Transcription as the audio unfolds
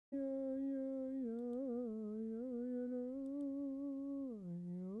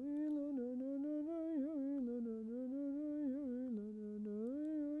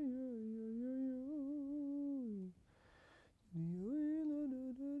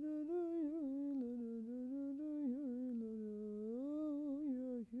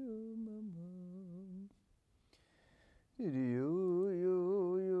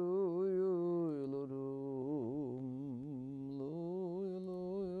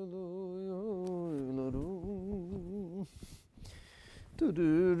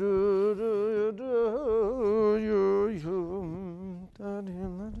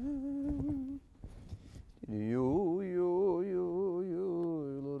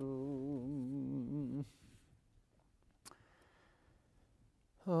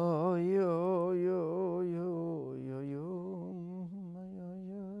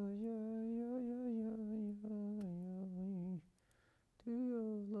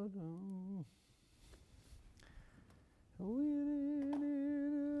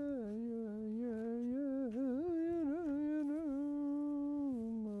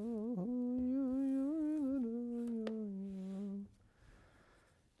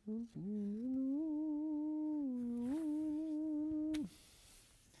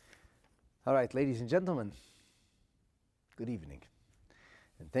All right, ladies and gentlemen, good evening.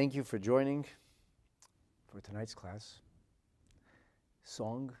 And thank you for joining for tonight's class,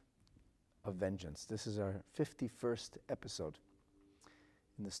 Song of Vengeance. This is our 51st episode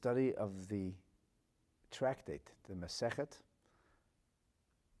in the study of the tractate, the Masechet,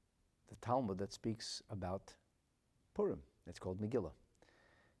 the Talmud that speaks about Purim. It's called Megillah.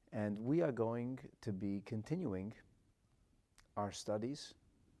 And we are going to be continuing our studies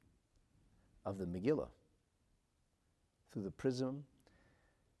of the Megillah through the prism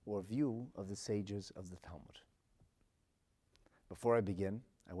or view of the sages of the Talmud. Before I begin,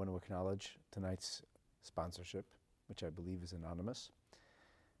 I want to acknowledge tonight's sponsorship, which I believe is anonymous.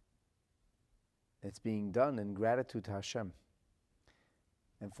 It's being done in gratitude to Hashem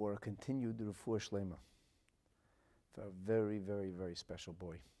and for a continued refuah shlema for a very, very, very special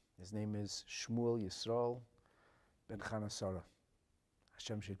boy. His name is Shmuel Yisrael ben Chana Sarah.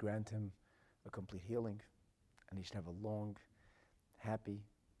 Hashem should grant him a complete healing, and he should have a long, happy,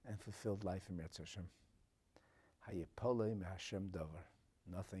 and fulfilled life in Eretz Hashem. Hayipole me Hashem davar.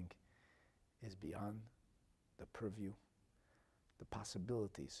 Nothing is beyond the purview, the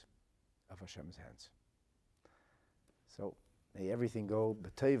possibilities of Hashem's hands. So may everything go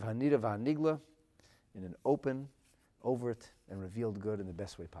b'teiv hanira v'hanigla, in an open, overt, and revealed good in the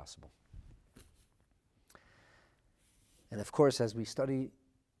best way possible. And of course, as we study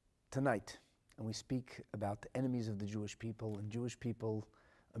tonight, and we speak about the enemies of the Jewish people and Jewish people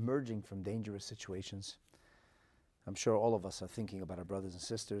emerging from dangerous situations, I'm sure all of us are thinking about our brothers and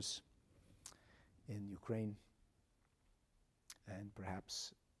sisters in Ukraine and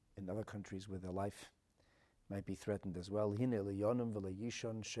perhaps in other countries where their life might be threatened as well. Hine leyonim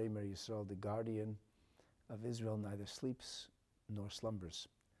v'leyishon shemer Yisrael, the guardian of Israel neither sleeps nor slumbers.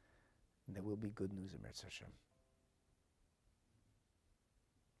 And there will be good news in Eretz Hashem.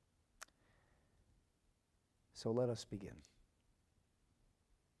 So let us begin.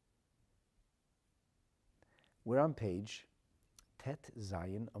 We're on page Tet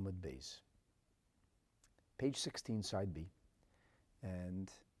Zayin Amud Beis, page 16, side B.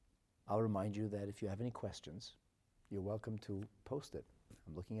 And I'll remind you that if you have any questions, you're welcome to post it.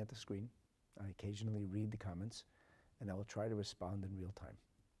 I'm looking at the screen. I occasionally read the comments, and I will try to respond in real time.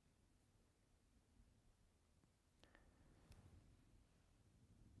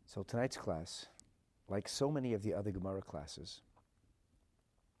 So tonight's class, like so many of the other Gemara classes,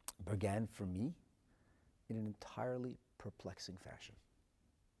 began for me in an entirely perplexing fashion.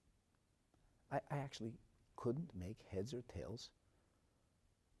 I actually couldn't make heads or tails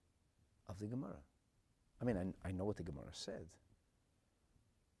of the Gemara. I mean, I know what the Gemara said,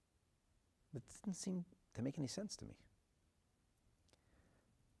 but it didn't seem to make any sense to me.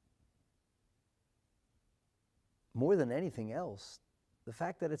 More than anything else, the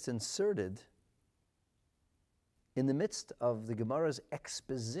fact that it's inserted in the midst of the Gemara's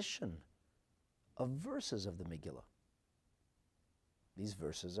exposition of verses of the Megillah. These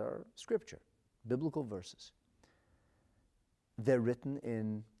verses are scripture, biblical verses. They're written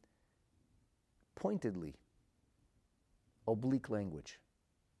in pointedly oblique language.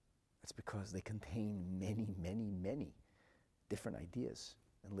 That's because they contain many, many, many different ideas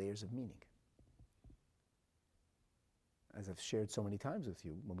and layers of meaning. As I've shared so many times with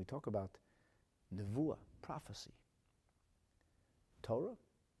you, when we talk about nevuah, prophecy, Torah,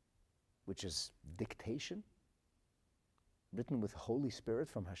 which is dictation, written with Holy Spirit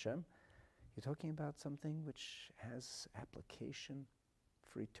from Hashem, you're talking about something which has application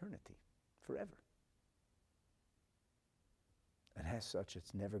for eternity, forever. And as such,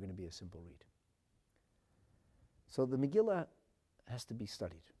 it's never going to be a simple read. So the Megillah has to be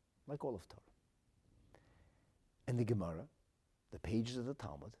studied, like all of Torah. And the Gemara, the pages of the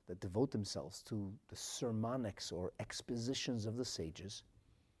Talmud that devote themselves to the sermonics or expositions of the sages,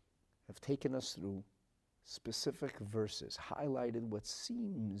 have taken us through specific verses, highlighted what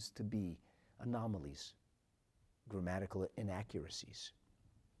seems to be anomalies grammatical inaccuracies,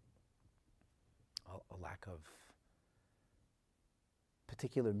 a lack of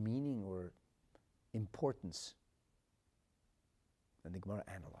particular meaning or importance. And the Gemara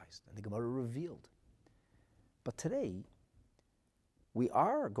analyzed, and the Gemara revealed. But today, we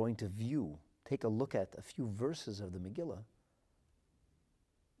are going to take a look at a few verses of the Megillah,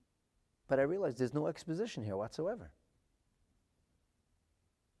 but I realize there's no exposition here whatsoever.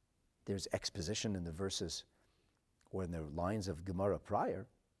 There's exposition in the verses or in the lines of Gemara prior.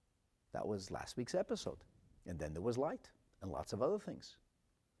 That was last week's episode. And then there was light and lots of other things.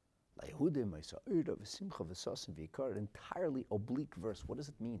 An entirely oblique verse. What does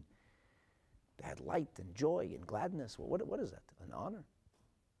it mean? They had light and joy and gladness. Well, what is that? An honor?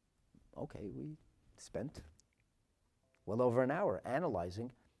 Okay, we spent well over an hour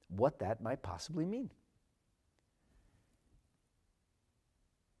analyzing what that might possibly mean.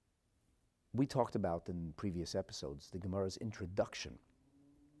 We talked about in previous episodes the Gemara's introduction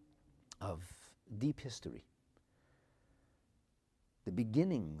of deep history, the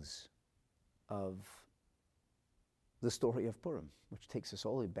beginnings of the story of Purim, which takes us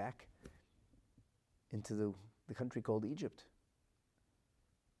all the way back into the country called Egypt,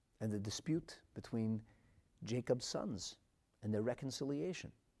 and the dispute between Jacob's sons and their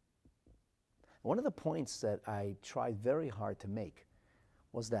reconciliation. One of the points that I tried very hard to make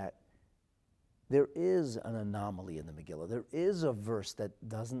was that there is an anomaly in the Megillah. There is a verse that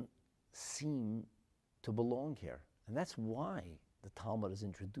doesn't seem to belong here. And that's why the Talmud is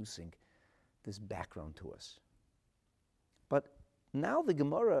introducing this background to us. But now the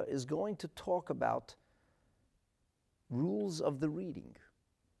Gemara is going to talk about rules of the reading.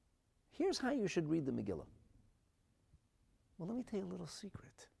 Here's how you should read the Megillah. Well, let me tell you a little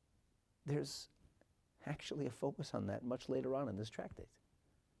secret. There's actually a focus on that much later on in this tractate.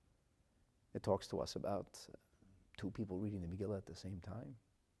 It talks to us about two people reading the Megillah at the same time.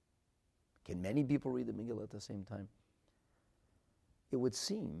 Can many people read the Megillah at the same time? It would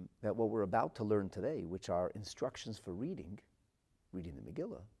seem that what we're about to learn today, which are instructions for reading the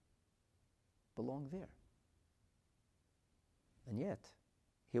Megillah, belong there. And yet,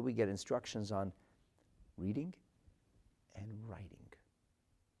 here we get instructions on reading and writing.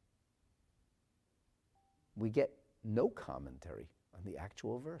 We get no commentary on the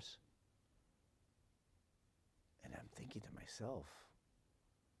actual verse. And I'm thinking to myself,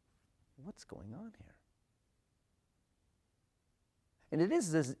 what's going on here? And it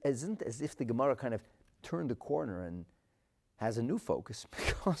isn't as if the Gemara kind of turned a corner and has a new focus,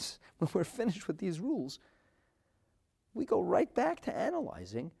 because when we're finished with these rules, we go right back to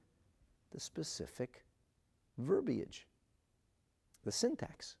analyzing the specific verbiage, the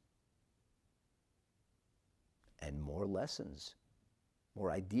syntax. And more lessons,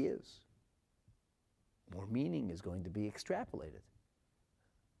 more ideas, more meaning is going to be extrapolated.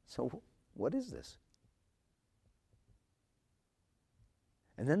 So what is this?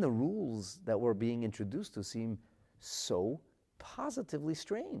 And then the rules that we're being introduced to seem so positively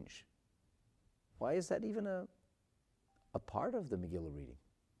strange. Why is that even a part of the Megillah reading?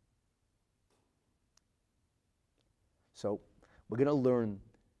 So we're going to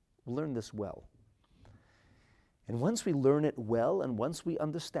learn this well. And once we learn it well and once we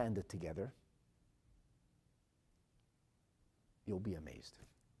understand it together, you'll be amazed.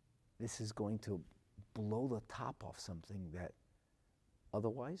 This is going to blow the top off something that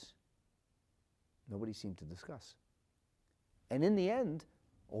otherwise nobody seemed to discuss. And in the end,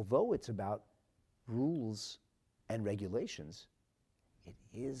 although it's about rules and regulations, it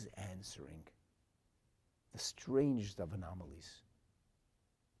is answering the strangest of anomalies,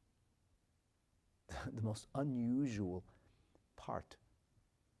 the most unusual part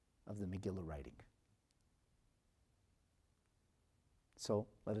of the Megillah writing. So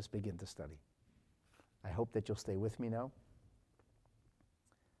let us begin to study. I hope that you'll stay with me now.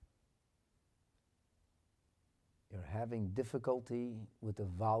 You're having difficulty with the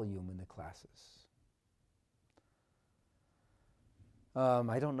volume in the classes.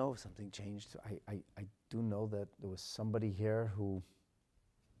 I don't know if something changed. I do know that there was somebody here who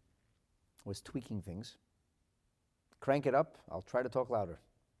was tweaking things. Crank it up. I'll try to talk louder.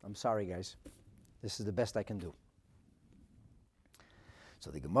 I'm sorry, guys. This is the best I can do. So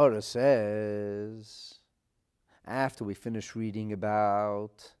the Gemara says, after we finish reading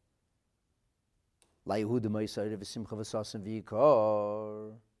about 𝐕𝐄𝐍𝐆 𝐒𝐄𝐍𝐆𝐄𝐄,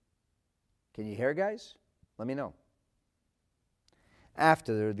 can you hear, guys? Let me know.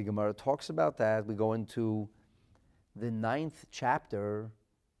 After the Gemara talks about that, we go into the 9th chapter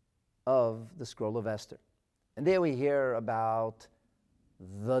of the Scroll of Esther. And there we hear about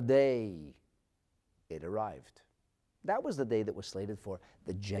the day it arrived. That was the day that was slated for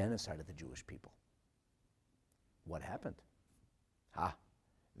the genocide of the Jewish people. What happened?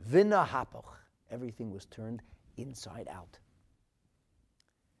 Vina hapoch. Everything was turned inside out.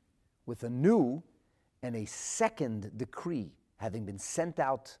 With a new and a second decree having been sent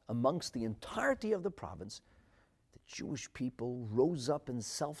out amongst the entirety of the province, the Jewish people rose up in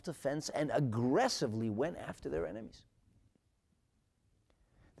self-defense and aggressively went after their enemies.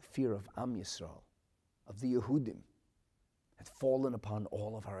 The fear of Am Yisrael, of the Yehudim, had fallen upon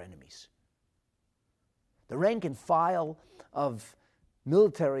all of our enemies. The rank and file of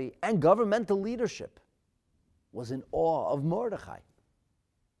military and governmental leadership was in awe of Mordechai.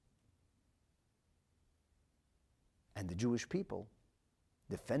 And the Jewish people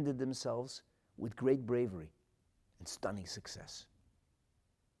defended themselves with great bravery and stunning success.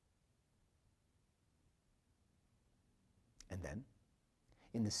 And then,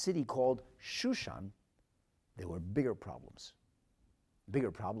 in the city called Shushan, there were bigger problems.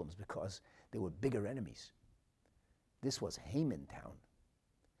 Bigger problems because there were bigger enemies. This was Haman town.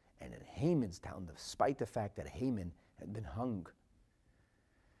 And in Haman's town, despite the fact that Haman had been hung,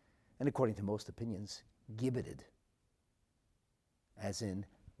 and according to most opinions, gibbeted, as in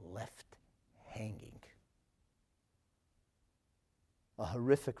left hanging. A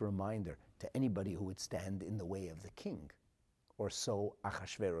horrific reminder to anybody who would stand in the way of the king, or so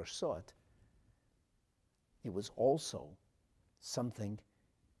Achashverosh saw it. It was also something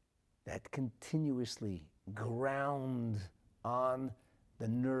that continuously ground on the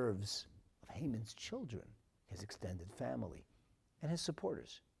nerves of Haman's children, his extended family, and his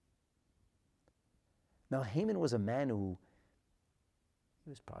supporters. Now, Haman was a man who he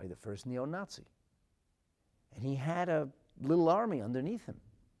was probably the first neo-Nazi. And he had a little army underneath him,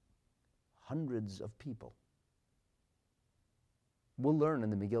 hundreds of people. We'll learn in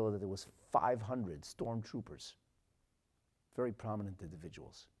the Megillah that there was 500 stormtroopers, very prominent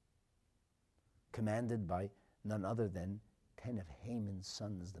individuals, commanded by none other than 10 of Haman's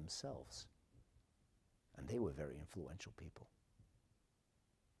sons themselves. And they were very influential people.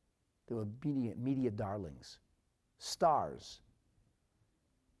 They were media darlings, stars.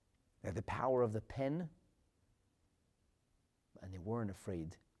 They had the power of the pen, and they weren't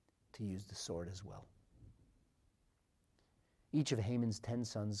afraid to use the sword as well. Each of Haman's 10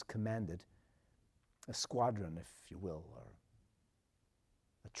 sons commanded a squadron, if you will, or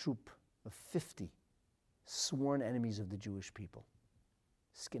a troop of 50 sworn enemies of the Jewish people,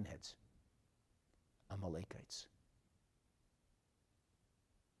 skinheads, Amalekites.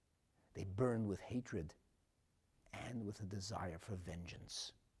 They burned with hatred and with a desire for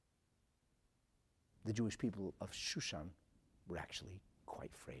vengeance. The Jewish people of Shushan were actually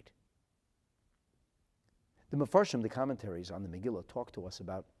quite afraid. The Mefarshim, the commentaries on the Megillah, talk to us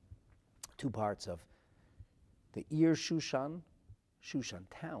about two parts of the Shushan, Shushan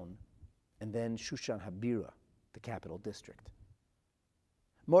town, and then Shushan Habira, the capital district.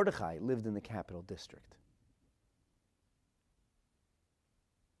 Mordechai lived in the capital district.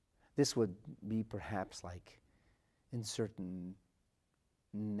 This would be perhaps like in certain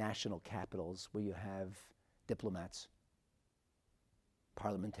national capitals where you have diplomats,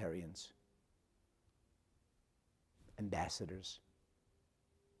 parliamentarians, ambassadors.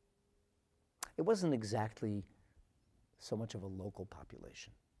 It wasn't exactly so much of a local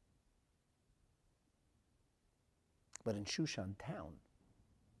population. But in Shushan town,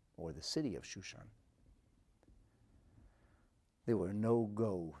 or the city of Shushan, there were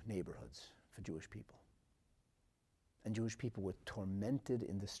no-go neighborhoods for Jewish people. And Jewish people were tormented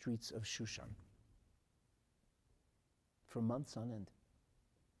in the streets of Shushan for months on end.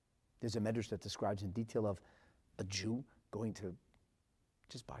 There's a medrash that describes in detail of a Jew going to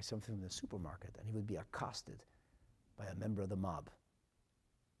just buy something from the supermarket, and he would be accosted by a member of the mob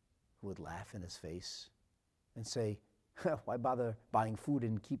who would laugh in his face and say, "Why bother buying food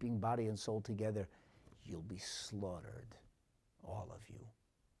and keeping body and soul together? You'll be slaughtered, all of you."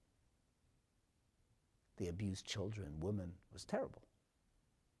 They abused children, women. It was terrible.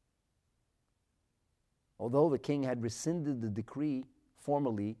 Although the king had rescinded the decree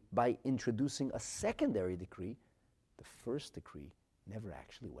formally by introducing a secondary decree, the first decree never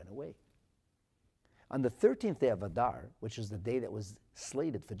actually went away. On the 13th day of Adar, which is the day that was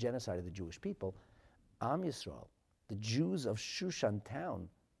slated for genocide of the Jewish people, Am Yisrael, the Jews of Shushan town,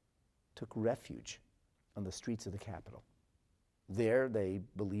 took refuge on the streets of the capital. There, they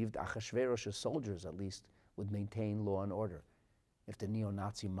believed Achashverosh's soldiers, at least, would maintain law and order if the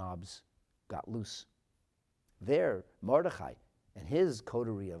neo-Nazi mobs got loose. There, Mordechai and his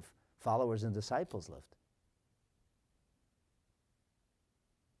coterie of followers and disciples lived.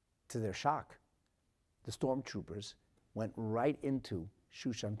 To their shock, the stormtroopers went right into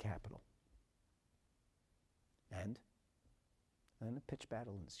Shushan capital. And then a pitched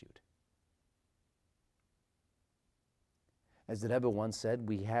battle ensued. As the Rebbe once said,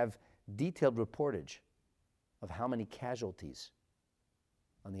 we have detailed reportage of how many casualties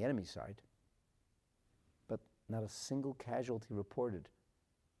on the enemy side, but not a single casualty reported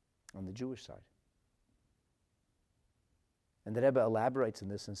on the Jewish side. And the Rebbe elaborates on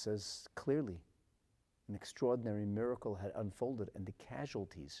this and says clearly, an extraordinary miracle had unfolded and the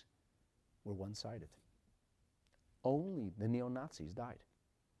casualties were one-sided. Only the neo-Nazis died.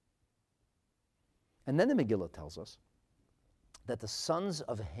 And then the Megillah tells us that the sons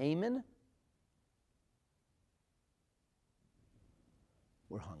of Haman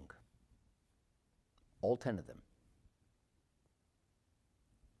were hung. All 10 of them.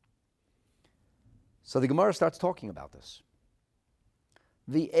 So the Gemara starts talking about this.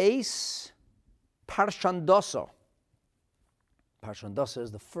 V'eis Parshandoso. Parshandoso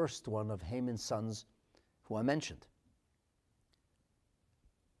is the first one of Haman's sons who I mentioned.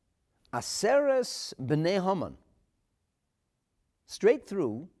 Aseres b'nei Haman. Straight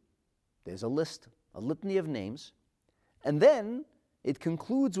through, there's a list, a litany of names, and then it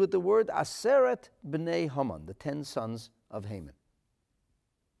concludes with the word Aseret b'nei Haman, the 10 sons of Haman.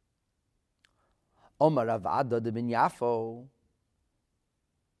 Omar Rav Ada de ben Yafo.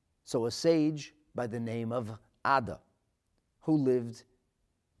 So a sage by the name of Ada, who lived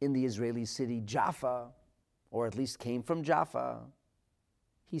in the Israeli city Jaffa, or at least came from Jaffa,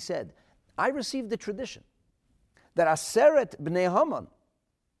 he said, I received the tradition that Aseret b'nei Haman,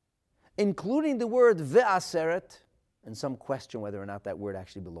 including the word ve'aseret, and some question whether or not that word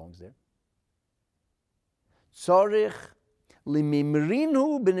actually belongs there, tzorich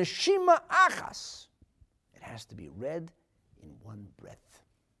limimrinu b'neshima achas. It has to be read in one breath.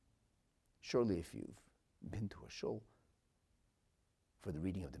 Surely if you've been to a shul for the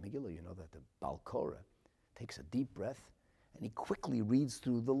reading of the Megillah, you know that the Baal Korah takes a deep breath and he quickly reads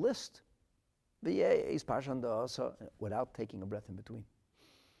through the list without taking a breath in between.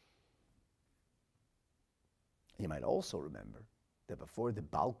 You might also remember that before the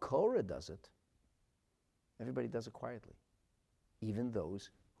Baal Korah does it, everybody does it quietly. Even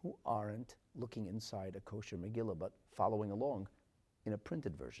those who aren't looking inside a kosher Megillah, but following along in a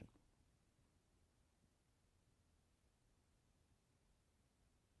printed version.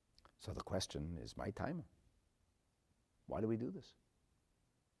 So the question is, my time. Why do we do this?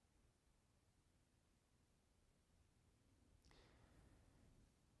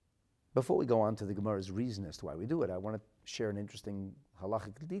 Before we go on to the Gemara's reason as to why we do it, I want to share an interesting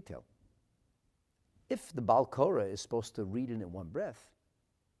halachic detail. If the Baal Korah is supposed to read it in one breath,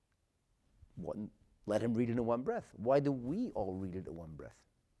 let him read it in one breath. Why do we all read it in one breath?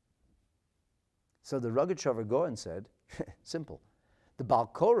 So the Rugged Shavar Goen said, simple. The Baal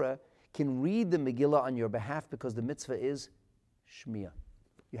Korah can read the Megillah on your behalf because the mitzvah is Shmiya.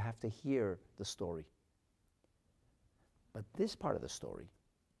 You have to hear the story. But this part of the story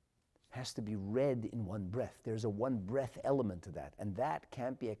has to be read in one breath. There's a one breath element to that, and that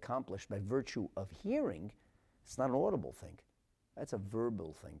can't be accomplished by virtue of hearing. It's not an audible thing. That's a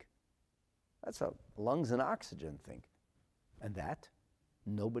verbal thing. That's a lungs and oxygen thing. And that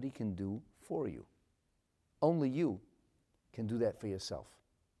nobody can do for you. Only you can do that for yourself.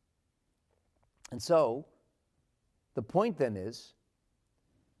 And so, the point then is,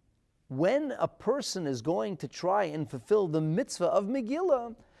 when a person is going to try and fulfill the mitzvah of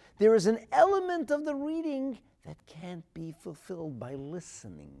Megillah, there is an element of the reading that can't be fulfilled by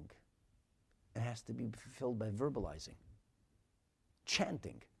listening. It has to be fulfilled by verbalizing,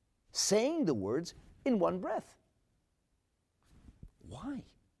 chanting, saying the words in one breath. Why?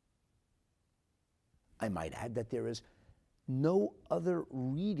 I might add that there is no other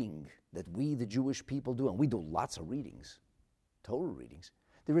reading that we, the Jewish people, do, and we do lots of readings, Torah readings.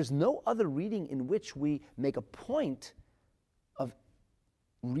 There is no other reading in which we make a point of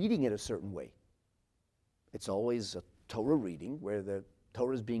reading it a certain way. It's always a Torah reading where the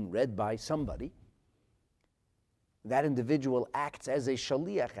Torah is being read by somebody. That individual acts as a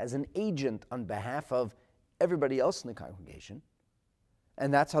shaliach, as an agent on behalf of everybody else in the congregation,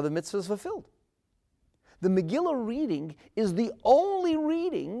 and that's how the mitzvah is fulfilled. The Megillah reading is the only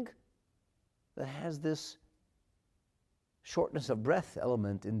reading that has this shortness of breath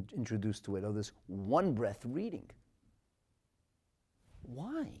element introduced to it, or this one breath reading.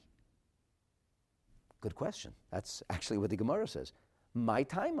 Why? Good question. That's actually what the Gemara says. My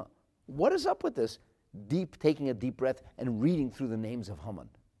taima. What is up with this? Taking a deep breath and reading through the names of Haman,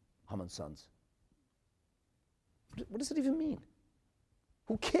 Haman's sons. What does it even mean?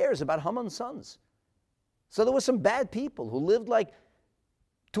 Who cares about Haman's sons? So there were some bad people who lived like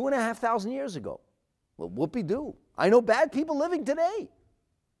 2,500 years ago. Well, whoopee-doo. I know bad people living today.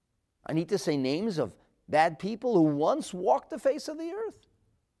 I need to say names of bad people who once walked the face of the earth.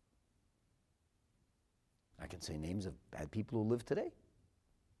 I can say names of bad people who live today,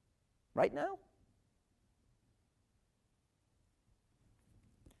 right now.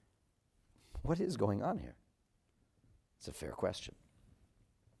 What is going on here? It's a fair question.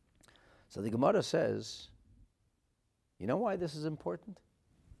 So the Gemara says, you know why this is important?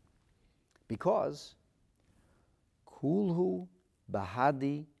 Because kulhu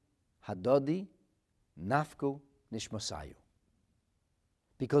bahadi hadodi nafku nishmasayu.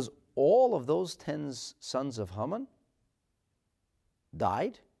 Because all of those 10 sons of Haman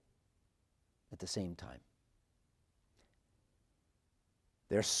died at the same time.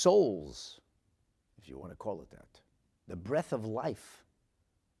 Their souls, if you want to call it that, the breath of life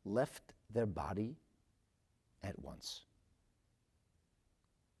left their body at once.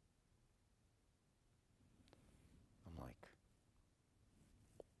 I'm like,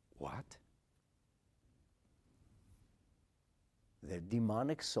 what? Their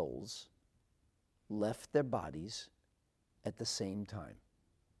demonic souls left their bodies at the same time.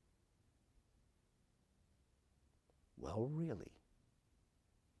 Well, really?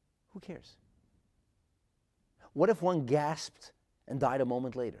 Who cares? What if one gasped and died a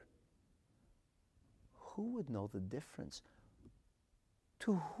moment later? Who would know the difference?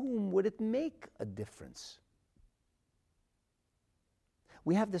 To whom would it make a difference?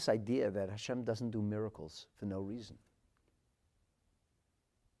 We have this idea that Hashem doesn't do miracles for no reason.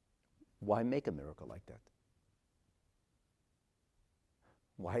 Why make a miracle like that?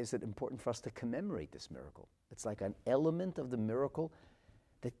 Why is it important for us to commemorate this miracle? It's like an element of the miracle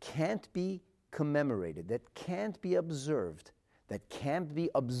that can't be commemorated, that can't be observed, that can't be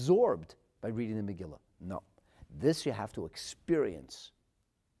absorbed by reading the Megillah. No. This you have to experience.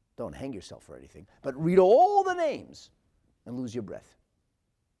 Don't hang yourself or anything, but read all the names and lose your breath.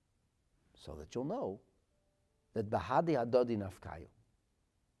 So that you'll know that Bahadi Adodi Nafkayu,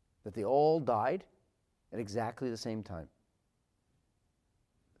 that they all died at exactly the same time.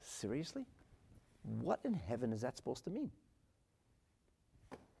 Seriously? What in heaven is that supposed to mean?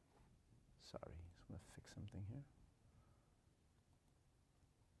 Sorry, I just want to fix something here.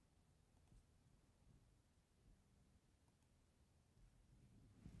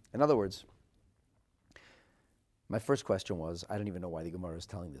 In other words, my first question was, I don't even know why the Gemara is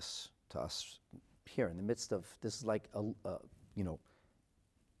telling this to us here in the midst of, this is like a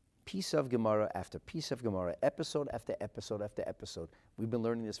piece of Gemara after piece of Gemara, episode after episode after episode. We've been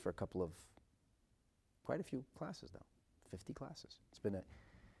learning this for quite a few classes now, 50 classes. It's been an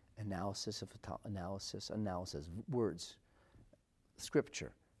analysis, words,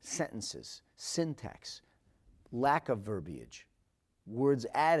 scripture, sentences, syntax, lack of verbiage, words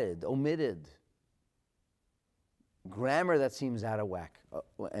added, omitted, grammar that seems out of whack,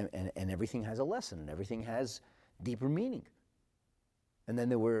 and everything has a lesson, and everything has deeper meaning. And then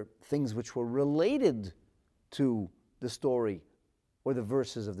there were things which were related to the story or the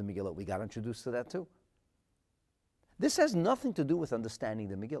verses of the Megillah. We got introduced to that too. This has nothing to do with understanding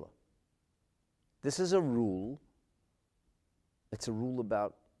the Megillah. This is a rule. It's a rule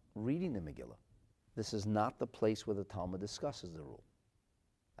about reading the Megillah. This is not the place where the Talmud discusses the rule.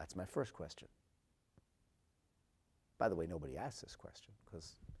 That's my first question. By the way, nobody asked this question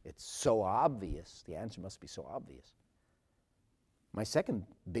because it's so obvious. The answer must be so obvious. My second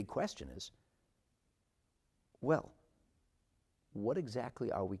big question is, well, what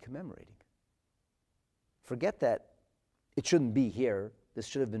exactly are we commemorating? Forget that it shouldn't be here. This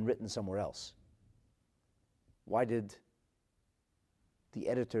should have been written somewhere else. Why did the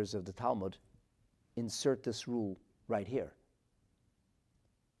editors of the Talmud insert this rule right here?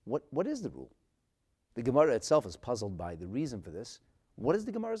 What is the rule? The Gemara itself is puzzled by the reason for this. What is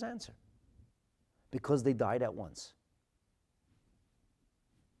the Gemara's answer? Because they died at once.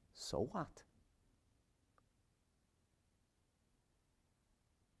 So what?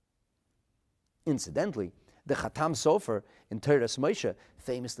 Incidentally, the Chatam Sofer in Teres Moshe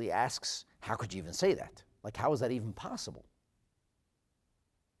famously asks, how could you even say that? Like, how is that even possible?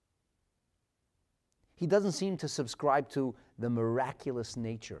 He doesn't seem to subscribe to the miraculous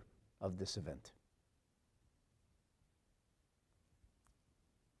nature of this event.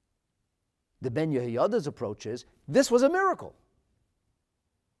 The Ben Yehoyada's approach is, this was a miracle.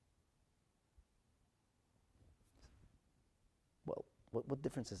 Well, what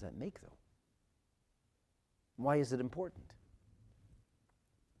difference does that make, though? Why is it important?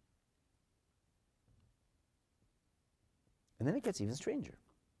 And then it gets even stranger.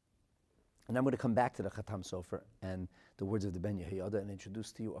 And I'm going to come back to the Khatam Sofer and the words of the Ben Yehoyada and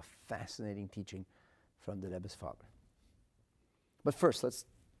introduce to you a fascinating teaching from the Rebbe's father. But first, let's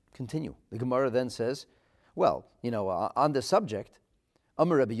continue. The Gemara then says, well, on this subject,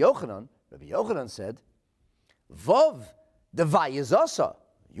 Amar Rabbi Yochanan said, Vov the Vayizasa.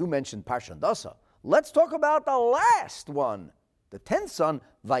 You mentioned Parshan Dasa. Let's talk about the last one, the 10th son,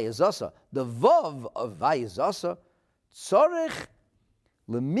 Vayizasa. The Vov of Vayizasa, Tzorich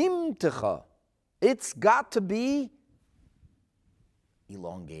Lemimtecha. It's got to be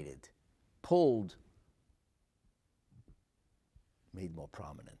elongated, pulled, made more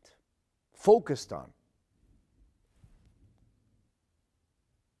prominent, focused on.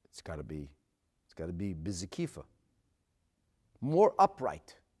 It's got to be bizikifa, more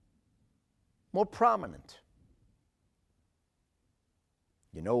upright, more prominent.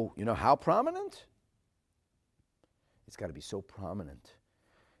 You know how prominent? It's got to be so prominent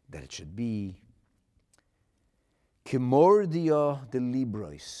that it should be 𝐒𝐍𝐆 de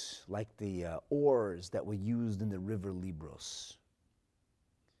Libros, like the oars that were used in the river Libros.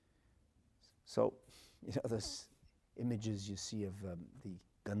 So, those images you see of the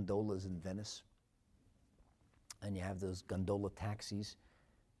gondolas in Venice, and you have those gondola taxis.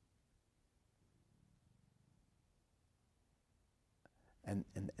 And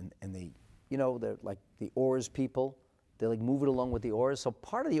they, they're like the oars people. They like move it along with the oars. So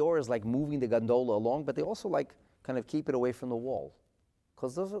part of the oar is like moving the gondola along, but they also like kind of keep it away from the wall,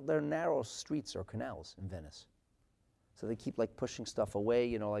 because they're narrow streets or canals in Venice. So they keep like pushing stuff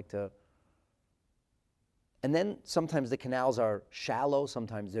away, and then sometimes the canals are shallow,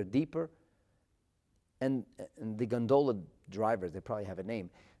 sometimes they're deeper. And the gondola drivers, they probably have a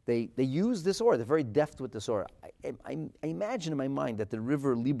name, they use this oar. They're very deft with this oar. I imagine in my mind that the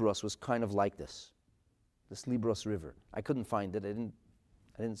river Libros was kind of like this Libros River. I couldn't find it. I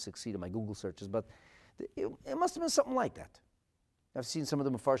didn't succeed in my Google searches, but it must have been something like that. I've seen some of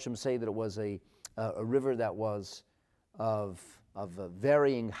the Mefarshim say that it was a river that was of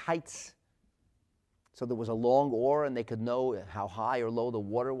varying heights. So there was a long oar, and they could know how high or low the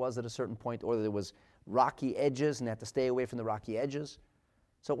water was at a certain point, or there was rocky edges, and they had to stay away from the rocky edges.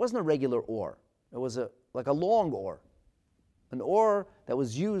 So it wasn't a regular oar. It was like a long oar, an oar that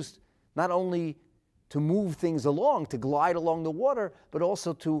was used not only to move things along, to glide along the water, but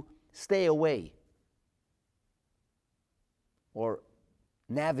also to stay away or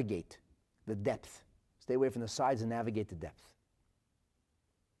navigate the depth. Stay away from the sides and navigate the depth.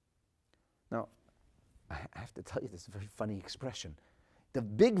 Now, I have to tell you, this is a very funny expression. The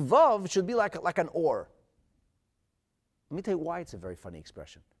big vav should be like an oar. Let me tell you why it's a very funny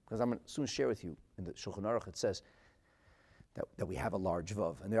expression. Because I'm going to soon share with you in the Shulchan Aruch, it says that we have a large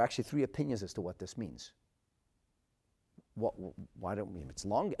vav. And there are actually 3 opinions as to what this means. Why don't we? It's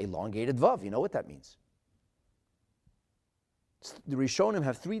elongated vav. You know what that means. The Rishonim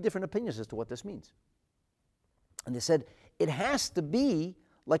have 3 different opinions as to what this means. And they said, it has to be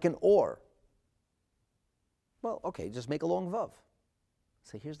like an oar. Well, okay, just make a long vav.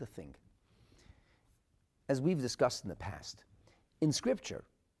 So here's the thing. As we've discussed in the past, in Scripture,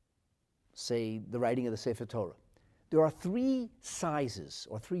 say the writing of the Sefer Torah, there are 3 sizes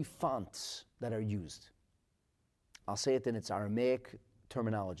or 3 fonts that are used. I'll say it in its Aramaic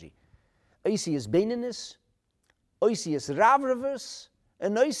terminology. Oisius Beininis, Oisius Ravravus,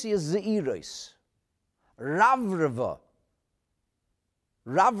 and Oisius Zeiros. Ravrava.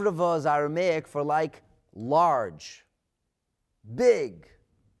 Ravrava is Aramaic for like large, big.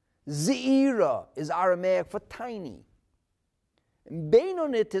 Zeira is Aramaic for tiny. And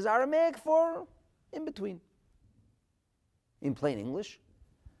Beinonit is Aramaic for in between. In plain English,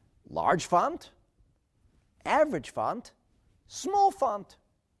 large font, average font, small font.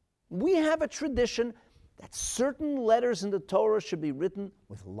 We have a tradition that certain letters in the Torah should be written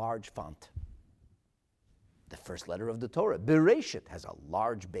with large font. The first letter of the Torah, Bereshit, has a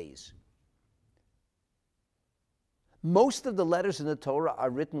large base. Most of the letters in the Torah are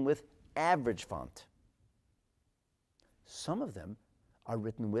written with average font. Some of them are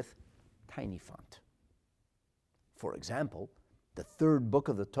written with tiny font. For example, the 3rd book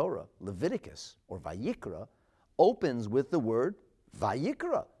of the Torah, Leviticus, or Vayikra, opens with the word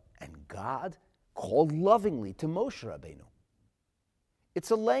Vayikra, and God called lovingly to Moshe Rabbeinu.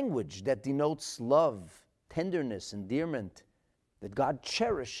 It's a language that denotes love, tenderness, endearment, that God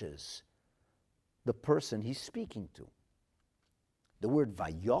cherishes the person he's speaking to. The word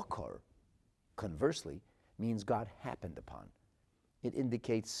Vayokar, conversely, means God happened upon. It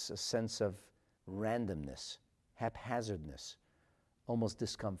indicates a sense of randomness, haphazardness, almost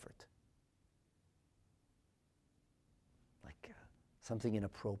discomfort. Like something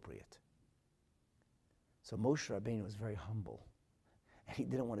inappropriate. So Moshe Rabbeinu was very humble, and he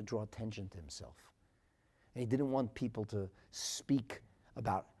didn't want to draw attention to himself. And he didn't want people to speak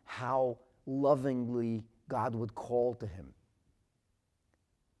about how lovingly God would call to him.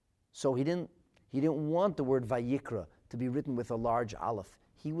 So he didn't want the word Vayikra to be written with a large aleph.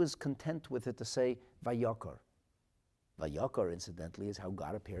 He was content with it to say Vayakar. Vayakar, incidentally, is how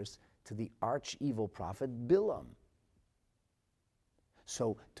God appears to the arch-evil prophet Bilam.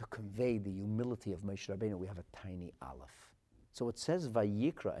 So to convey the humility of Moshe Rabbeinu, we have a tiny aleph. So it says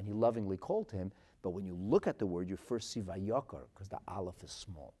Vayikra, and he lovingly called to him, but when you look at the word, you first see Vayakar, because the aleph is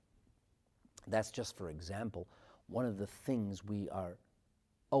small. That's just, for example, one of the things we are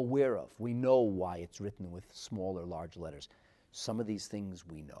aware of. We know why it's written with small or large letters. Some of these things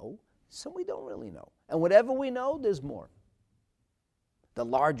we know, some we don't really know. And whatever we know, there's more. The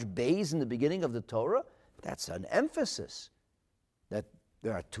large bays in the beginning of the Torah, that's an emphasis that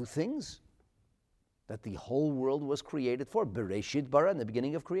there are two things that the whole world was created for. Bereshit bara, in the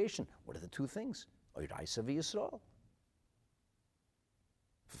beginning of creation. What are the two things? Oraisa v'Yisrael.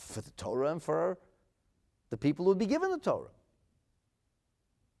 For the Torah and for the people who would be given the Torah.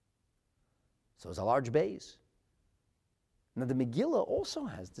 So it's a large base. Now the Megillah also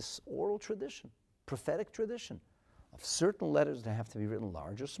has this oral tradition, prophetic tradition, of certain letters that have to be written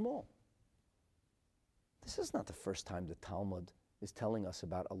large or small. This is not the first time the Talmud is telling us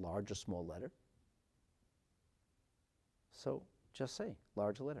about a large or small letter. So just say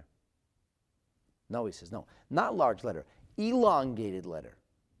large letter. No, he says, no, not large letter, elongated letter.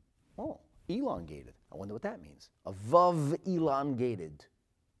 Oh, elongated. I wonder what that means. A vav elongated.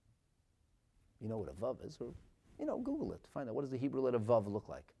 You know what a vav is, or, Google it. Find out what does the Hebrew letter vav look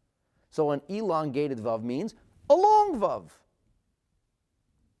like. So an elongated vav means a long vav.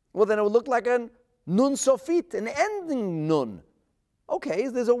 Well, then it would look like a nun sofit, an ending nun. Okay,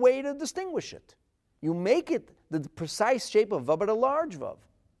 there's a way to distinguish it. You make it the precise shape of vav, but a large vav.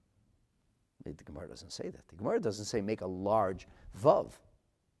 The Gemara doesn't say that. The Gemara doesn't say make a large vav.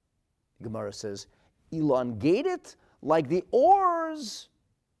 The Gemara says elongate it like the oars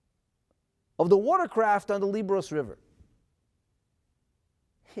of the watercraft on the Libros River.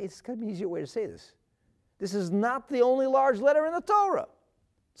 Hey, it's got to be an easier way to say this. This is not the only large letter in the Torah.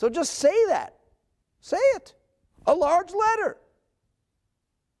 So just say that. Say it. A large letter.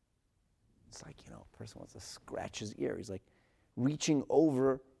 It's like, a person wants to scratch his ear. He's like reaching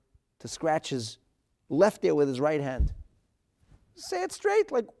over to scratch his left ear with his right hand. Say it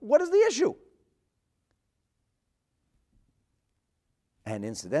straight. Like, what is the issue? And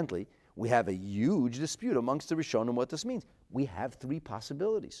incidentally, we have a huge dispute amongst the Rishonim what this means. We have three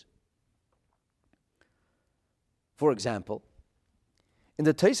possibilities. For example, in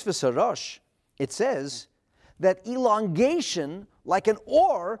the Tosfos Harosh, it says that elongation, like an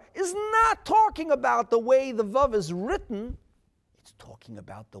or, is not talking about the way the vav is written. It's talking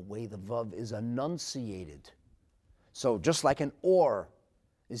about the way the vav is enunciated. So just like an or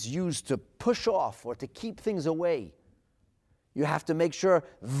is used to push off or to keep things away, you have to make sure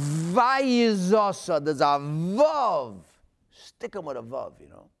vayizasa, there's a vav. Stick them with a vav,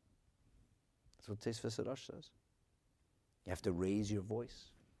 That's what Tosfos Harosh says. You have to raise your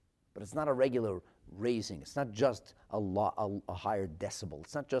voice. But it's not a regular raising. It's not just a higher decibel.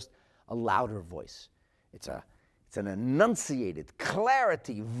 It's not just a louder voice. It's an enunciated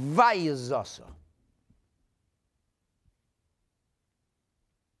clarity, vayizasa.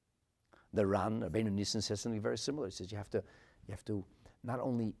 The Ran, Rabbeinu Nissen, says something very similar. He says you have to not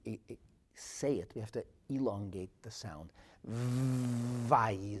only say it, you have to elongate the sound.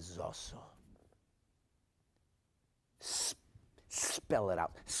 Vayizasa. Spell it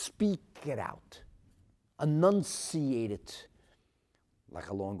out. Speak it out. Enunciate it like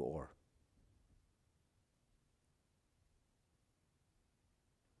a long or.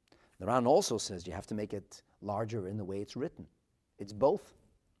 The Ran also says you have to make it larger in the way it's written. It's both.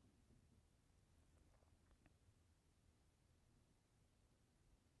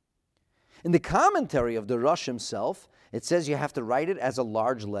 In the commentary of the Rosh himself, it says you have to write it as a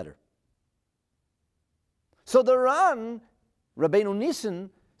large letter. So the Ran, Rabbeinu Nissen,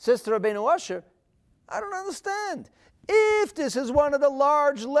 says to Rabbeinu Asher, I don't understand. If this is one of the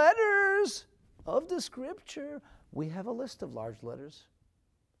large letters of the scripture, we have a list of large letters.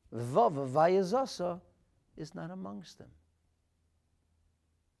 Vav vayizasa is not amongst them.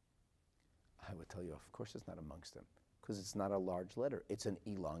 I would tell you, of course it's not amongst them, because it's not a large letter. It's an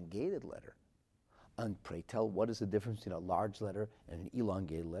elongated letter. And pray tell, what is the difference between a large letter and an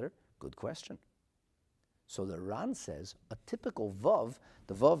elongated letter? Good question. So the Ran says a typical vav,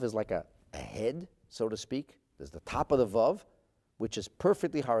 the vav is like a head, so to speak. There's the top of the vav, which is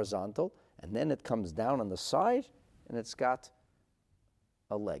perfectly horizontal, And then it comes down on the side, and it's got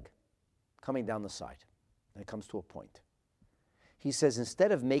a leg coming down the side. And it comes to a point. He says,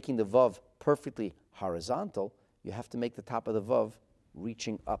 instead of making the vav perfectly horizontal, you have to make the top of the vav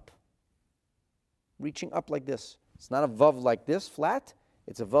reaching up. Reaching up like this. It's not a vav like this, flat.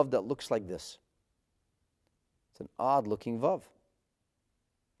 It's a vav that looks like this. It's an odd-looking vav.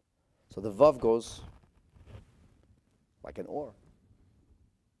 So the vav goes like an or.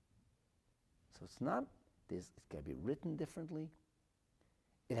 So it's not this. It's got to be written differently.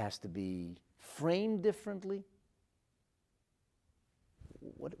 It has to be framed differently.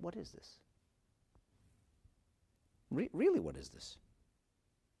 What is this? Really, what is this?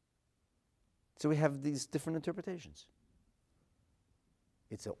 So we have these different interpretations.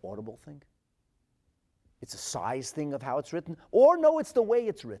 It's an audible thing. It's a size thing of how it's written. Or no, it's the way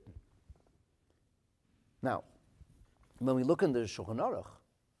it's written. Now, when we look in the Shulchan Aruch,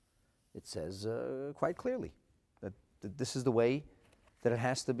 it says quite clearly that this is the way that it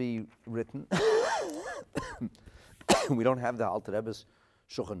has to be written. We don't have the Alter Rebbe's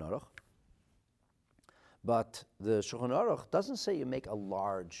Shulchan Aruch. But the Shulchan Aruch doesn't say you make a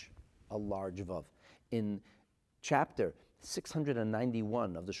large vav. In chapter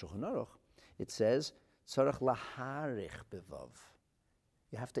 691 of the Shulchan Aruch, it says, tzarech laharich bevav.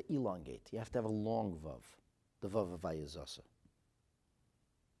 You have to elongate. You have to have a long vav, the vav of 𝐕𝐄𝐍𝐆.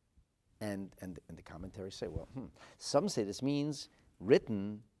 And the commentaries say, well, some say this means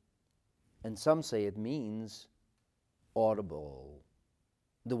written, and some say it means audible,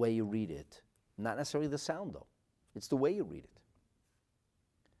 the way you read it. Not necessarily the sound, though. It's the way you read it.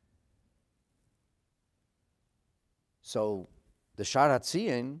 So the Shar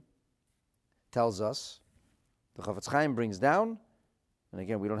HaTzion tells us, the Chafetz Chaim brings down, and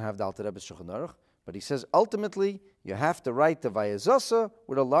again, we don't have the Alter Rebbe's Shulchan Aruch, but he says, ultimately, you have to write the 𝐕𝐄𝐍𝐆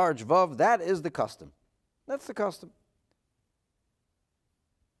with a large vav. That is the custom. That's the custom.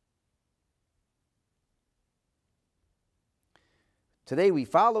 Today we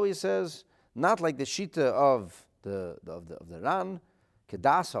follow, he says, not like the Shita of the Ran,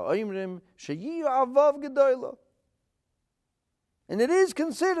 Kedas ha'oimrim, sheyiyu avav gedoyla. And it is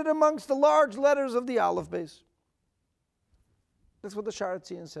considered amongst the large letters of the Aleph base. That's what the Shar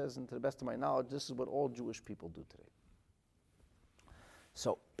HaTzion says, and to the best of my knowledge, this is what all Jewish people do today.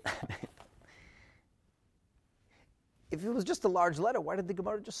 So, if it was just a large letter, why did the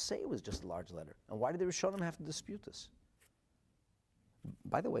Gemara just say it was just a large letter? And why did the Rishonim have to dispute this?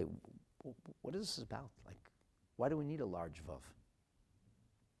 By the way, what is this about? Like, why do we need a large vav?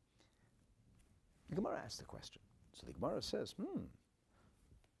 The Gemara asked the question. So the Gemara says,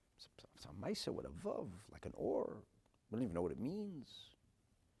 it's a maisa with a vav, like an or. We don't even know what it means.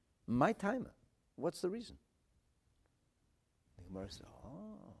 My timer. What's the reason? The Gemara says,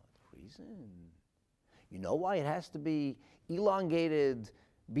 the reason. You know why it has to be elongated,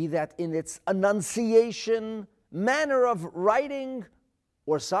 be that in its enunciation, manner of writing,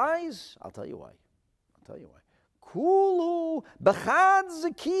 or size? I'll tell you why. Kulu b'chad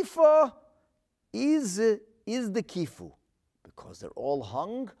zekifa is the kifu, because they're all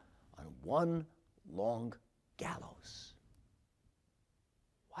hung on one long gallows.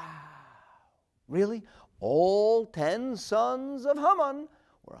 Wow. Really? All 10 sons of Haman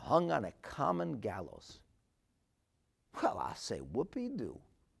were hung on a common gallows. Well, I say, whoopee-doo.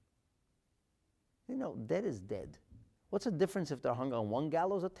 You know, dead is dead. What's the difference if they're hung on 1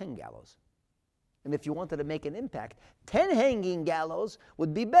 gallows or 10 gallows? And if you wanted to make an impact, 10 hanging gallows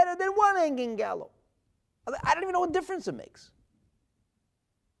would be better than 1 hanging gallows. I don't even know what difference it makes.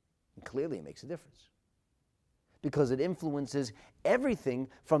 And clearly it makes a difference. Because it influences everything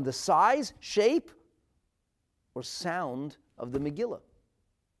from the size, shape, or sound of the Megillah.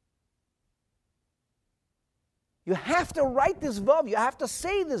 You have to write this vav. You have to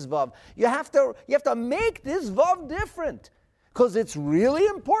say this vav. You have to make this vav different. Because it's really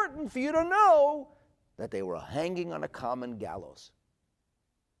important for you to know that they were hanging on a common gallows.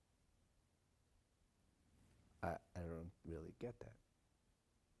 I don't really get that.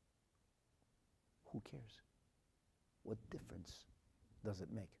 Who cares? What difference does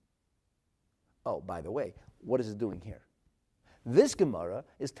it make? Oh, by the way, what is it doing here? This Gemara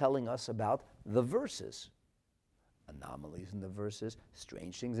is telling us about the verses. Anomalies in the verses,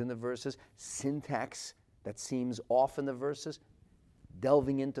 strange things in the verses, syntax that seems off in the verses,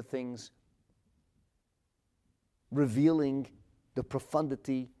 delving into things, revealing the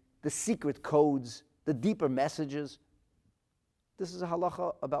profundity, the secret codes, the deeper messages. This is a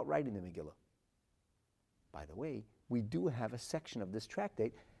halacha about writing the Megillah. By the way, we do have a section of this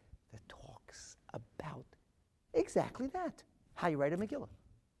tractate that talks about exactly that, how you write a Megillah.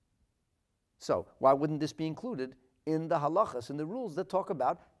 So why wouldn't this be included in the halachas, in the rules that talk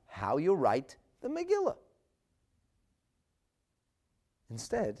about how you write the Megillah?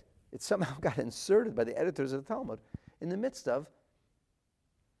 Instead, it somehow got inserted by the editors of the Talmud in the midst of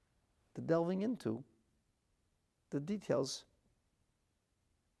the delving into the details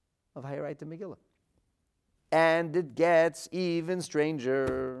of how you write the Megillah. And it gets even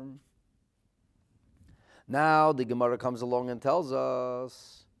stranger. Now the Gemara comes along and tells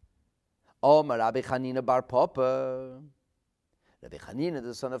us, Omar Rabbi Chanina bar Papa. Rabbi Chanina,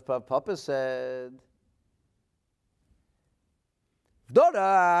 the son of Papa, said,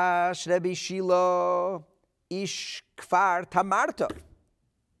 Dorash Rabbi Shila ish kfar tamarta.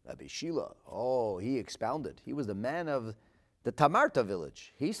 Rabbi Shila, he expounded. He was the man of the Tamarta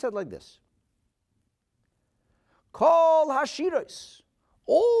village. He said like this, Kol hashiros,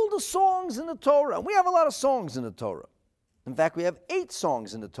 all the songs in the Torah. And we have a lot of songs in the Torah. In fact, we have 8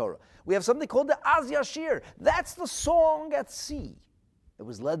 songs in the Torah. We have something called the Az Yashir. That's the song at sea. It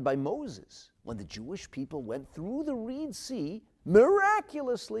was led by Moses when the Jewish people went through the Reed Sea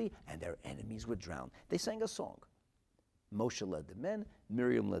miraculously and their enemies were drowned. They sang a song. Moshe led the men,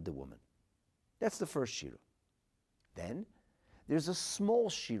 Miriam led the women. That's the first shira. Then there's a small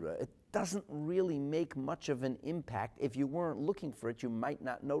shira. It doesn't really make much of an impact. If you weren't looking for it, you might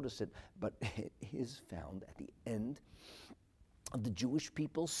not notice it. But it is found at the end of the Jewish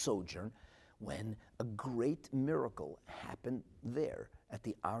people's sojourn when a great miracle happened there at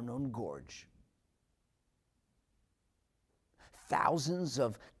the Arnon Gorge. Thousands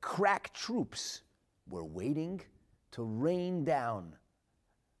of crack troops were waiting to rain down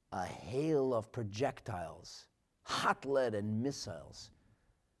a hail of projectiles, hot lead and missiles,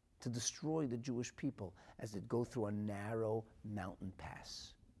 to destroy the Jewish people as they go through a narrow mountain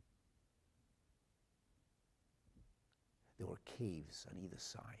pass. There were caves on either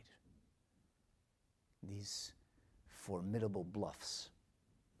side. These formidable bluffs.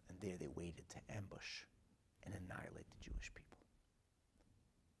 And there they waited to ambush and annihilate the Jewish people.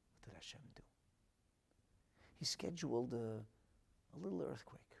 What did Hashem do? He scheduled a little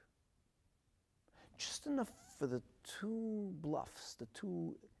earthquake. Just enough for the 2 bluffs, the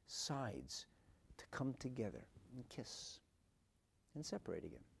 2 sides, to come together and kiss and separate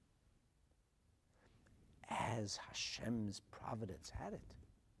again. As Hashem's providence had it,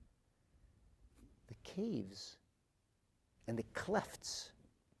 the caves and the clefts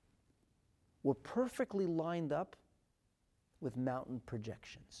were perfectly lined up with mountain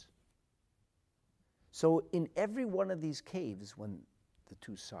projections. So in every one of these caves, when the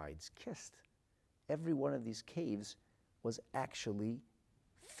 2 sides kissed, every one of these caves was actually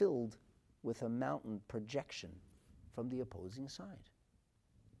filled with a mountain projection from the opposing side.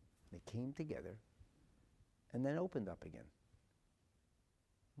 They came together and then opened up again.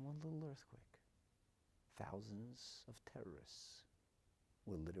 One little earthquake. Thousands of terrorists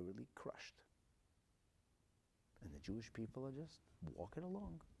were literally crushed. And the Jewish people are just walking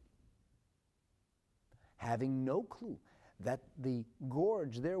along, having no clue that the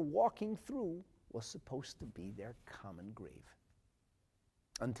gorge they're walking through was supposed to be their common grave.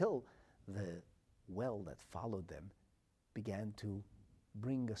 Until the well that followed them began to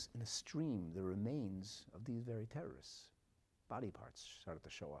bring us in a stream the remains of these very terrorists. Body parts started to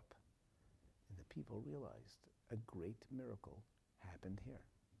show up. And the people realized a great miracle happened here.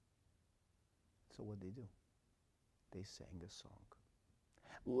 So what did they do? They sang a song.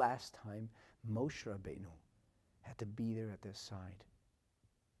 Last time, Moshe Rabbeinu had to be there at their side.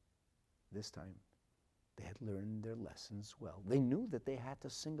 This time, they had learned their lessons well. They knew that they had to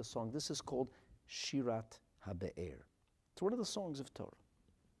sing a song. This is called Shirat HaBe'er. It's one of the songs of Torah.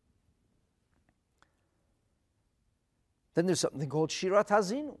 Then there's something called Shirat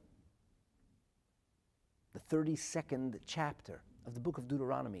Hazinu, the 32nd chapter of the book of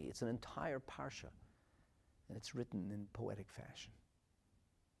Deuteronomy. It's an entire parsha, and it's written in poetic fashion.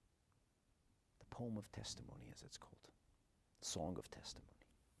 The poem of testimony, as it's called, Song of Testimony.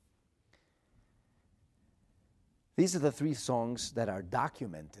 These are the 3 songs that are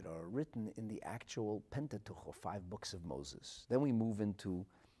documented or written in the actual Pentateuch, or 5 books of Moses. Then we move into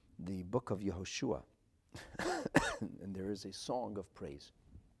the book of Yehoshua, and there is a song of praise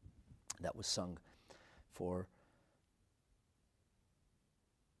that was sung for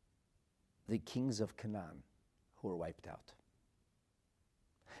the kings of Canaan who were wiped out.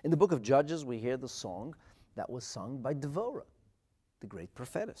 In the book of Judges, we hear the song that was sung by Devorah, the great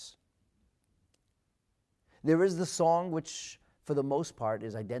prophetess. There is the song which, for the most part,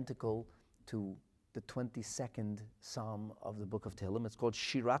 is identical to the 22nd Psalm of the book of Tehillim. It's called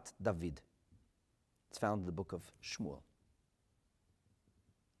Shirat David. It's found in the book of Shmuel.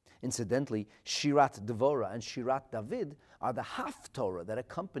 Incidentally, Shirat Devora and Shirat David are the Haftorah that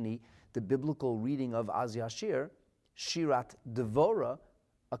accompany the biblical reading of 𝐒𝐍𝐆. Shirat Devora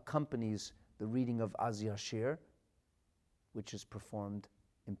accompanies the reading of 𝐒𝐍𝐆, which is performed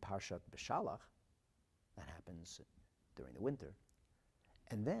in Parshat Beshalach. That happens during the winter.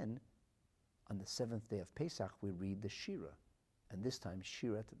 And then, on the 7th day of Pesach, we read the Shira. And this time,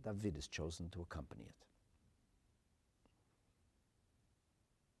 Shirat David is chosen to accompany it.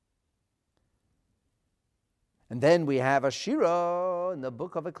 And then we have a Shira in the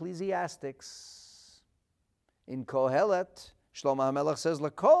book of Ecclesiastics. In Kohelet, Shlomo HaMelech says,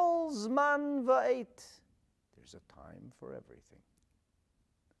 𝐒𝐿 𝐍𝐆 There's a time for everything.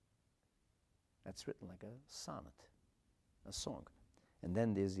 That's written like a sonnet, a song. And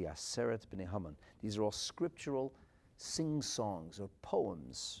then there's the Aseret B'nei Haman. These are all scriptural sing-songs or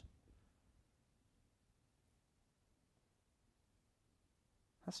poems.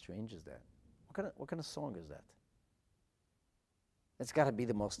 How strange is that? What kind of song is that? It's got to be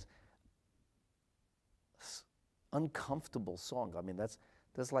the most uncomfortable song. I mean, that's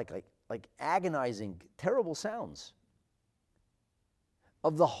like agonizing, terrible sounds.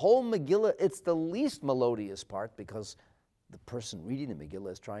 Of the whole Megillah, it's the least melodious part because the person reading the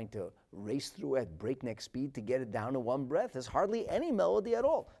Megillah is trying to race through at breakneck speed to get it down in one breath. There's hardly any melody at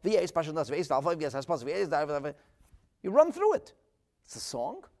all. You run through it. It's a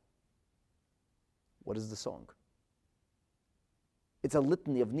song. What is the song? It's a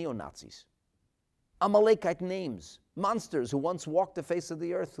litany of neo-Nazis. Amalekite names, monsters who once walked the face of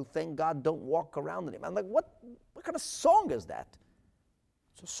the earth, who thank God don't walk around in him. I'm like, what kind of song is that?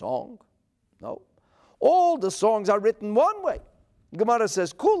 It's a song. No. All the songs are written one way. Gemara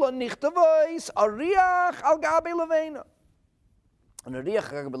says, Kula nichtavais ariach al gabi levena. And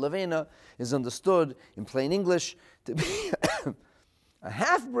ariach al gabi levena is understood in plain English to be a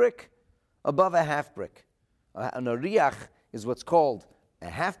half brick above a half brick. An ariach is what's called a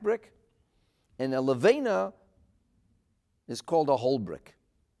half brick, and a levena is called a whole brick.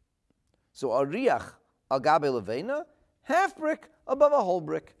 So ariach al gabi levena, half brick above a whole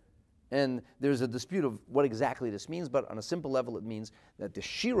brick. And there's a dispute of what exactly this means, but on a simple level it means that the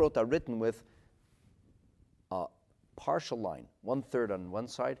shirot are written with a partial line, 1/3 on one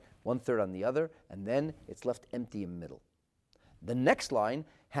side, 1/3 on the other, and then it's left empty in the middle. The next line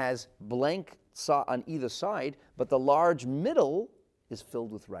has blank on either side, but the large middle is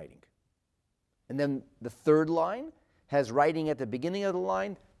filled with writing. And then the third line has writing at the beginning of the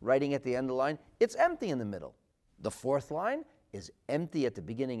line, writing at the end of the line. It's empty in the middle. The fourth line is empty at the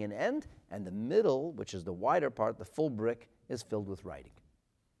beginning and end, and the middle, which is the wider part, the full brick, is filled with writing.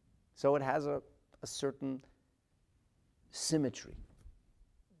 So it has a certain symmetry.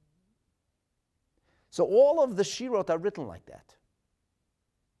 So all of the shirot are written like that,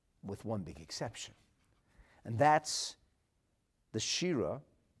 with one big exception. And that's the shira,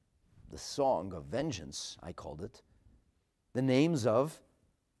 the Song of Vengeance, I called it, the names of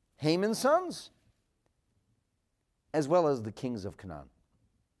Haman's sons, as well as the kings of Canaan.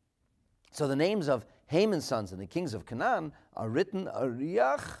 So the names of Haman's sons and the kings of Canaan are written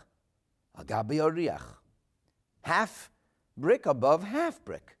ariach agabi ariach, half brick above half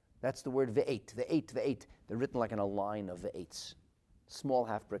brick. That's the word ve'et, ve'et, ve'et. They're written like in a line of ve'ets, small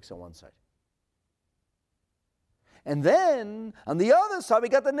half bricks on one side. And then on the other side we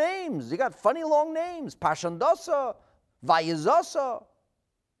got the names. You got funny long names: Pashandasa, Vayizasa,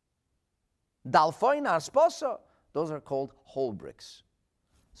 Dalfoin Arsposa. Those are called whole bricks.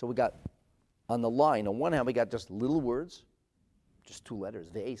 So we got, on the line, on one hand, we got just little words, just two letters,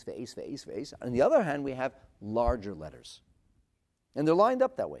 ve'es, ve'es, ve'es, ve'es. On the other hand, we have larger letters. And they're lined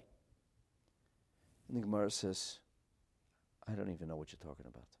up that way. And the Gemara says, I don't even know what you're talking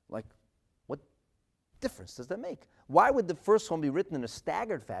about. Like, what difference does that make? Why would the first one be written in a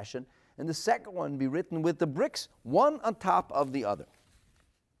staggered fashion and the second one be written with the bricks, one on top of the other?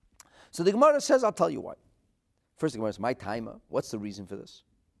 So the Gemara says, I'll tell you why. First, the Gemara says, my timer. What's the reason for this?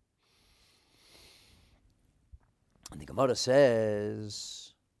 And the Gemara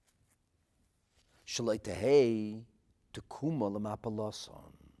says, Shalaitahei tekuma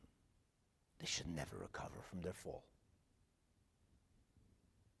lemapalason. They should never recover from their fall.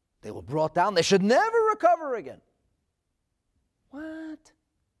 They were brought down. They should never recover again. What?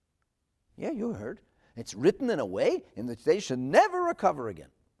 Yeah, you heard. It's written in a way in which they should never recover again.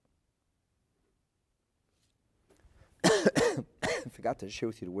 I forgot to share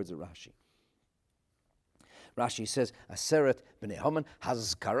with you the words of Rashi. Rashi says, Aseret b'nei Haman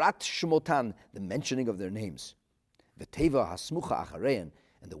hazkarat shmotan, the mentioning of their names. V'teva hasmucha acharein,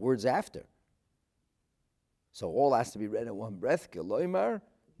 and the words after. So all has to be read in one breath. Geloimar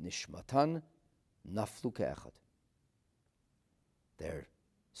nishmatan naflu ke'echad. Their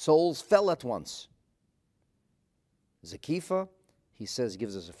souls fell at once. Zekifa, he says,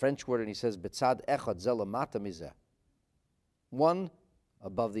 gives us a French word, and he says, betzad echad zel lamata mizeh. One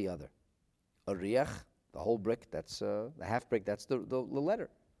above the other. A riach, the whole brick, that's the half brick, that's the letter.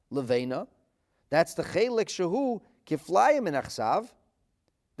 Levena, that's the chelik shehu kiflayim in achsav.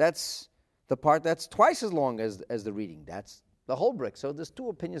 That's the part that's twice as long as the reading. That's the whole brick. So there's two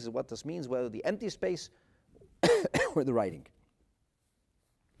opinions of what this means, whether the empty space or the writing.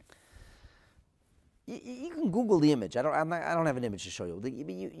 You can Google the image. I don't have an image to show you.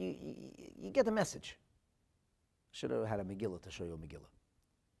 You get the message. Should have had a Megillah to show you a Megillah.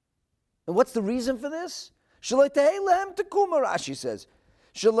 And what's the reason for this? Rashi says,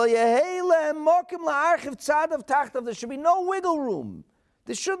 there should be no wiggle room.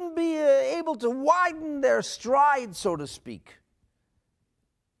 They shouldn't be able to widen their stride, so to speak.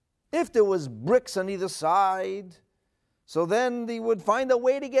 If there was bricks on either side, so then they would find a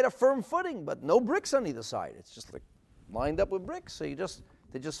way to get a firm footing, but no bricks on either side. It's just like lined up with bricks, so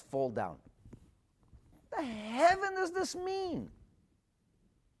they just fall down. What the heaven does this mean?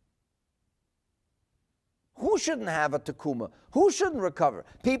 Who shouldn't have a tekuma? Who shouldn't recover?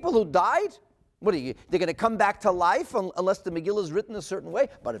 People who died? What are you? They're going to come back to life unless the Megillah is written a certain way.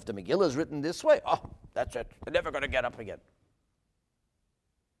 But if the Megillah is written this way, oh, that's it. They're never going to get up again.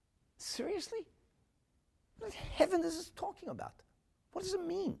 Seriously? What heaven is this talking about? What does it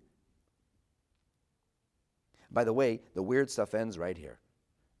mean? By the way, the weird stuff ends right here.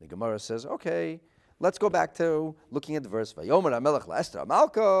 The Gemara says, okay, let's go back to looking at the verse. Vayomer HaMelech LaEsther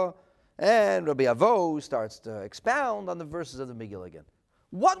HaMalka, and Rabbi Avo starts to expound on the verses of the Megillah again.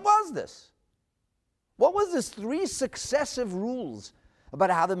 What was this? What was this 3 successive rules about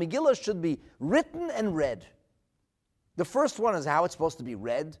how the Megillah should be written and read? The first one is how it's supposed to be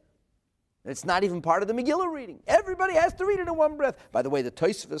read. It's not even part of the Megillah reading. Everybody has to read it in one breath. By the way, the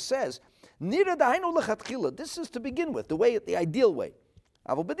Tosfos says, this is to begin with, the ideal way.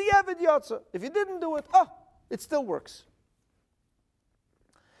 If you didn't do it, it still works.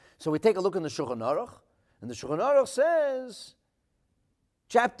 So we take a look in the Shulchan Aruch, and the Shulchan Aruch says,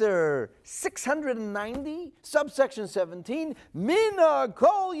 chapter 690, subsection 17, Minhag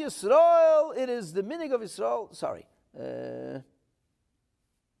Kol Yisrael, it is the Minhag of Yisrael,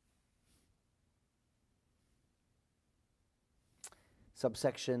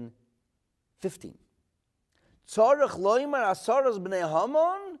 subsection 15. Tzarech loimer asaras b'nei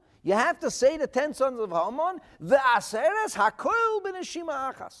Haman, you have to say the 10 sons of Haman, ve'aseres hakoil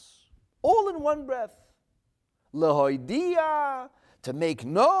b'neshima achas, all in one breath. Lehoidia, to make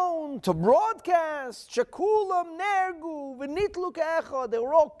known, to broadcast, shekulam nergu v'nitlu ke'echad, they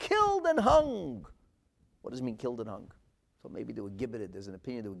were all killed and hung. What does it mean, killed and hung? So maybe they were gibbeted. There's an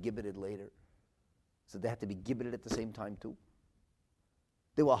opinion they were gibbeted later. So they had to be gibbeted at the same time too.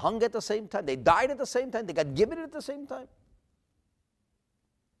 They were hung at the same time. They died at the same time. They got gibbeted at the same time.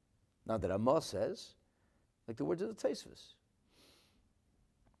 Now the Ramah says, like the words of the Tosfos,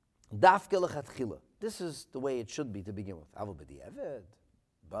 Dafke lechatchila. This is the way it should be to begin with. Aval b'di'eved.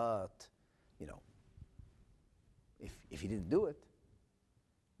 But, if you didn't do it,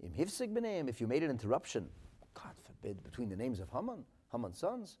 im hifsik b'neim, if you made an interruption, God forbid, between the names of Haman's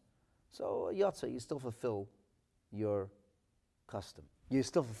sons, so Yatsa, you still fulfill your custom. You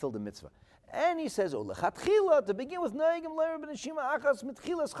still fulfill the mitzvah. And he says, lechatchila, to begin with, noigim le'er b'neshima achas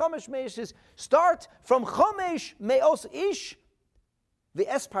mitchilas chamesh me'esh, start from chamesh me'os ish,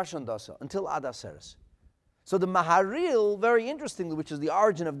 v'es parshan dasa, until ad aseres. So the Maharil, very interestingly, which is the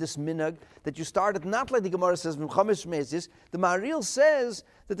origin of this minhag, that you started not like the Gemara says from chamesh me'esh, the Maharil says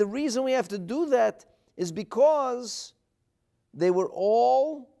that the reason we have to do that is because they were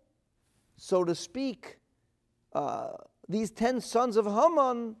all, so to speak, these 10 sons of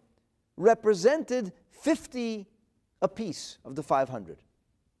Haman represented 50 apiece of the 500.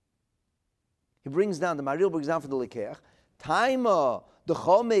 He brings down, the Maharil brings down from the Lekeach, Taima, the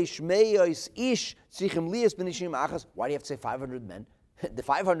Chomesh, Meyos, Ish, Tzichem Lias, Benishim Achas. Why do you have to say 500 men? The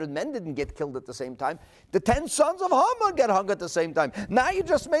 500 men didn't get killed at the same time. The 10 sons of Haman get hung at the same time. Now you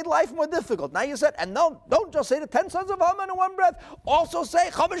just made life more difficult. Now you said, and no, don't just say the 10 sons of Haman in one breath. Also say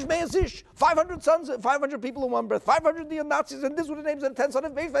Chomesh Meyos Ish, 500 sons, 500 people in one breath, 500 neo-Nazis, and this were the names of the 10 sons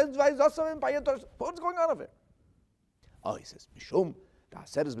of Haman. What's going on over here? Oh, he says, Mishum,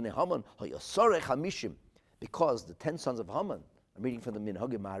 Da'aseres b'nei Haman, ha'yasorech hamishim, because the 10 sons of Haman, I'm reading from the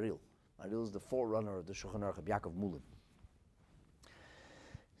Minhag Maharil. Maharil is the forerunner of the Shulchan Aruch of Yaakov Mulin.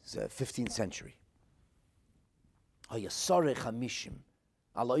 It's the 15th century. Ha'yasorech hamishim,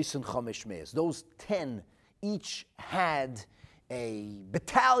 aloisen chomesh meis. Those 10 each had a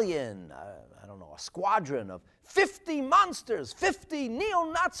battalion, I don't know, a squadron of 50 monsters, 50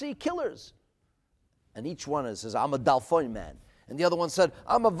 neo-Nazi killers. And each one says, I'm a Dalfoin man. And the other one said,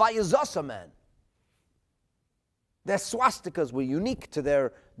 I'm a Vayazasa man. Their swastikas were unique to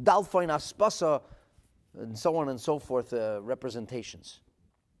their Dalfoin Aspasa and so on and so forth representations.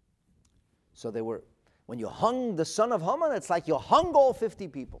 So they were, when you hung the son of Haman, it's like you hung all 50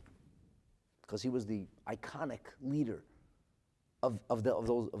 people, because he was the iconic leader of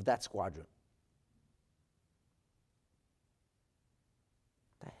that squadron.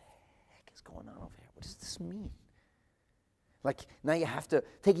 What the heck is going on over here? What does this mean? Like, now you have to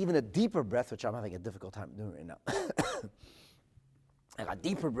take even a deeper breath, which I'm having a difficult time doing right now. And a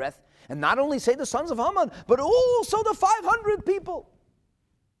deeper breath, and not only say the sons of Haman, but also the 500 people.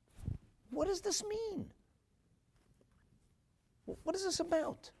 What does this mean? What is this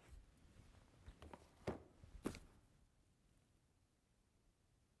about?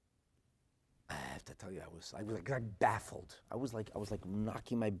 I have to tell you, I was like baffled. I was like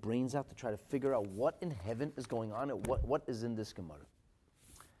knocking my brains out to try to figure out what in heaven is going on and what is in this Gemara.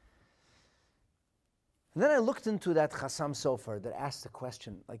 And then I looked into that Chassam Sofer that asked the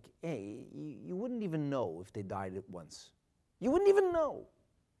question, like, hey, you wouldn't even know if they died at once. You wouldn't even know.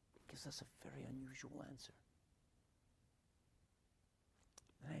 It gives us a very unusual answer.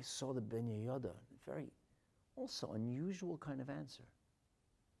 And I saw the Ben Yehoyada, very also unusual kind of answer.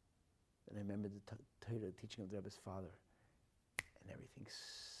 Then I remembered the teaching of the Rebbe's father, and everything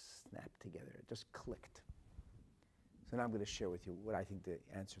snapped together. It just clicked. So now I'm going to share with you what I think the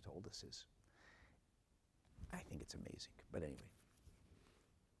answer to all this is. I think it's amazing. But anyway,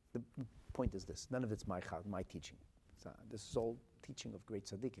 the point is this. None of it's my teaching. This is all teaching of great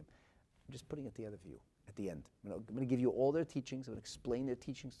tzaddikim. I'm just putting it together for you at the end. I'm going to give you all their teachings. I'm going to explain their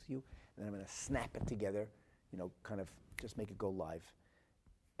teachings to you. And then I'm going to snap it together, kind of just make it go live.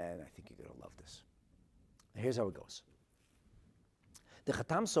 And I think you're going to love this. Now here's how it goes. The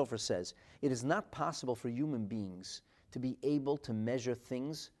Chatam Sofer says, it is not possible for human beings to be able to measure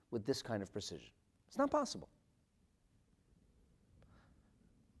things with this kind of precision. It's not possible.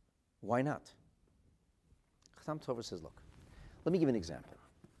 Why not? Chatam Sofer says, look, let me give an example.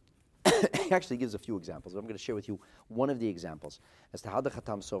 He actually gives a few examples. I'm going to share with you one of the examples as to how the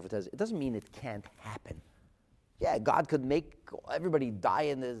Chatam Sofer says it doesn't mean it can't happen. Yeah, God could make everybody die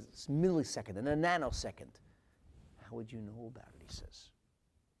in a millisecond, in a nanosecond. How would you know about it, he says.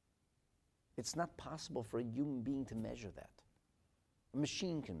 It's not possible for a human being to measure that. A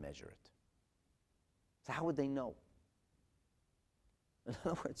machine can measure it. So how would they know? In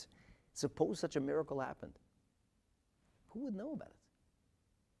other words, suppose such a miracle happened. Who would know about it?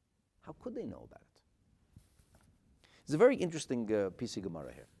 How could they know about it? It's a very interesting piece of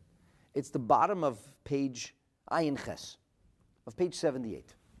Gemara here. It's the bottom of page Ayin Ches, of page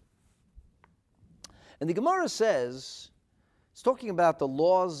 78. And the Gemara says, it's talking about the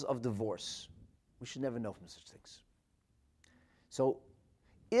laws of divorce. We should never know from such things. So,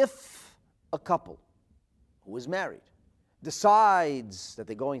 if a couple who is married decides that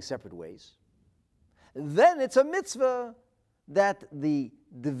they're going separate ways, then it's a mitzvah that the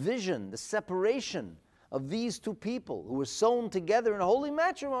division, the separation of these two people who were sewn together in a holy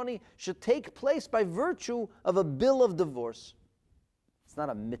matrimony should take place by virtue of a bill of divorce. It's not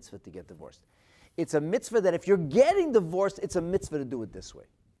a mitzvah to get divorced. It's a mitzvah that if you're getting divorced, it's a mitzvah to do it this way.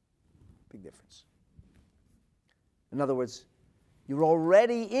 Big difference. In other words, you're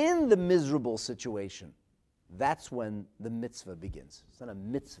already in the miserable situation. That's when the mitzvah begins. It's not a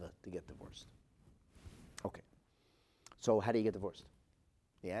mitzvah to get divorced. Okay. So how do you get divorced?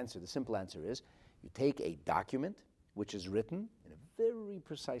 The simple answer is, you take a document which is written in a very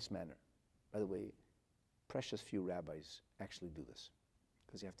precise manner. By the way, precious few rabbis actually do this,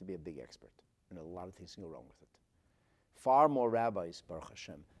 because you have to be a big expert, and a lot of things can go wrong with it. Far more rabbis, Baruch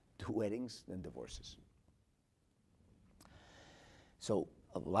Hashem, do weddings than divorces. So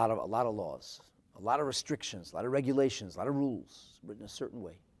a lot of laws, a lot of restrictions, a lot of regulations, a lot of rules written a certain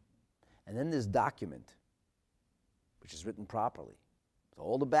way. And then this document, which is written properly, with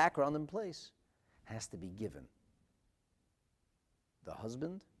all the background in place, has to be given. The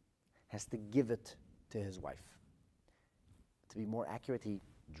husband has to give it to his wife. To be more accurate, he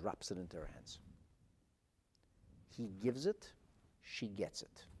drops it into her hands. He gives it, she gets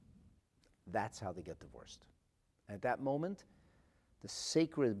it. That's how they get divorced. And at that moment, the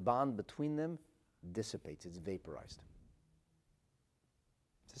sacred bond between them dissipates, it's vaporized.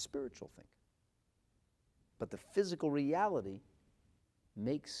 It's a spiritual thing. But the physical reality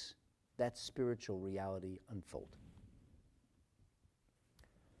makes that spiritual reality unfold.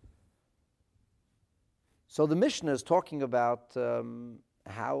 So the Mishnah is talking about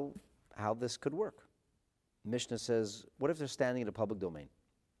how this could work. The Mishnah says, what if they're standing in a public domain?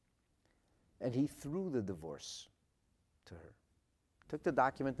 And he threw the divorce to her. Took the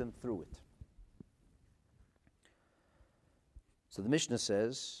document and threw it. So the Mishnah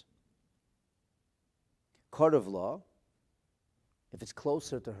says, court of law, if it's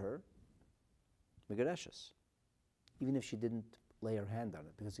closer to her, megareshes, even if she didn't lay her hand on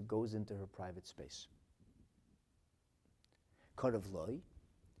it, because it goes into her private space. Court of law,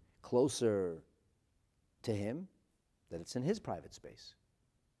 closer to him, that it's in his private space.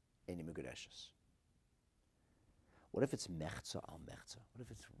 Any megareshes. What if it's mechza al mechza? What if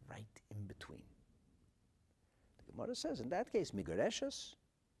it's right in between? The Gemara says, in that case, megareshes,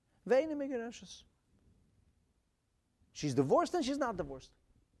 ve'ene megareshes. She's divorced and she's not divorced.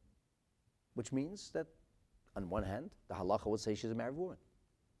 Which means that, on one hand, the halacha would say she's a married woman.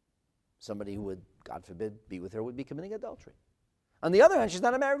 Somebody who would, God forbid, be with her would be committing adultery. On the other hand, she's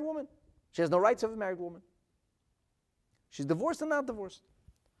not a married woman. She has no rights of a married woman. She's divorced and not divorced.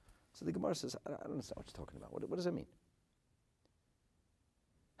 So the Gemara says, I don't understand what you're talking about. What does that mean?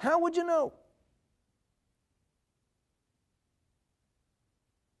 How would you know?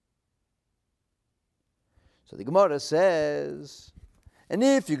 So the Gemara says, and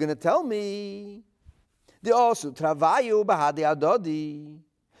if you're going to tell me, they also travayu bahadi adodi,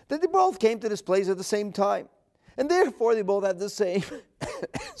 that they both came to this place at the same time, and therefore they both have the same,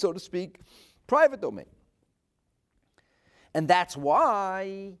 so to speak, private domain. And that's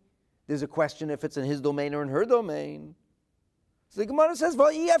why there's a question if it's in his domain or in her domain. So the Gemara says,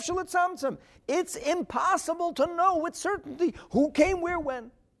 it's impossible to know with certainty who came where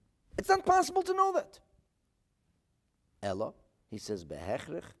when. It's not possible to know that. Ella, he says,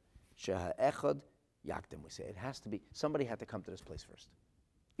 behechrich sheha'echad yakdim. We say it has to be, somebody had to come to this place first.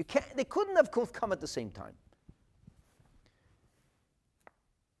 They couldn't have come at the same time.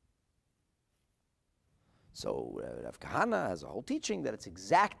 So Rav Kahana has a whole teaching that it's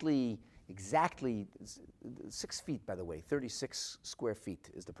exactly 6 feet, by the way, 36 square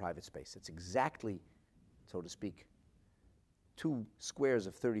feet is the private space. It's exactly, so to speak, 2 squares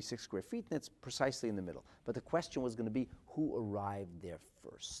of 36 square feet, and it's precisely in the middle. But the question was going to be, who arrived there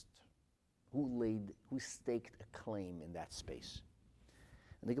first? Who staked a claim in that space?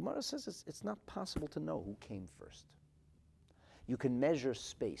 And the Gemara says it's not possible to know who came first. You can measure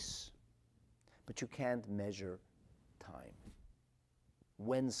space, but you can't measure time.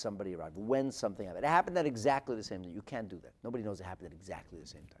 When somebody arrived, when something happened. It happened at exactly the same time. You can't do that. Nobody knows it happened at exactly the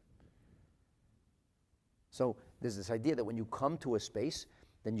same time. So there's this idea that when you come to a space,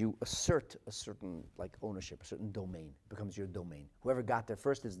 then you assert a certain ownership, a certain domain. It becomes your domain. Whoever got there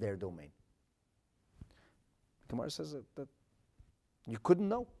first is their domain. Gemara says that you couldn't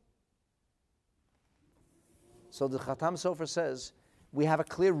know. So the Khatam Sofer says, we have a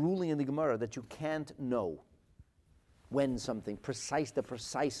clear ruling in the Gemara that you can't know when something, the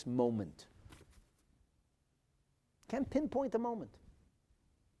precise moment. Can't pinpoint the moment.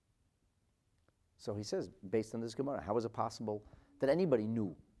 So he says, based on this Gemara, how is it possible that anybody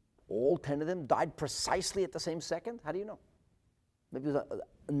knew all 10 of them died precisely at the same second? How do you know? Maybe it was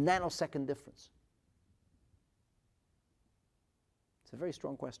a nanosecond difference. It's a very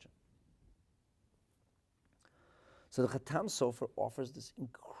strong question. So the Khatam Sofer offers this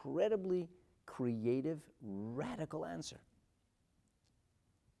incredibly creative, radical answer.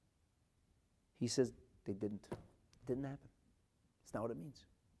 He says they didn't. It didn't happen. It's not what it means.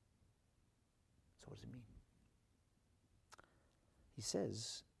 So what does it mean? He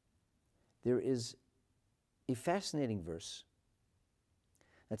says there is a fascinating verse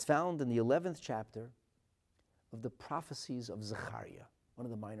that's found in the 11th chapter of the prophecies of Zechariah, one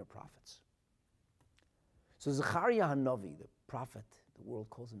of the minor prophets. So Zechariah Hanavi, the prophet, the world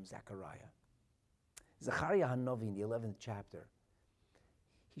calls him Zechariah. Zechariah Hanavi in the 11th chapter,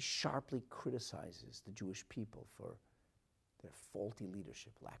 he sharply criticizes the Jewish people for their faulty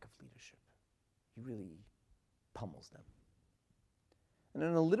leadership, lack of leadership. He really pummels them. And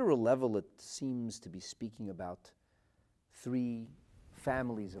on a literal level, it seems to be speaking about 3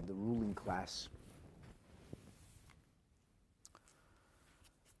 families of the ruling class.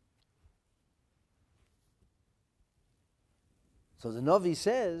 So the Navi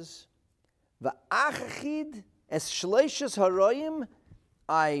says, "Va'achachid es shleishes haroyim,"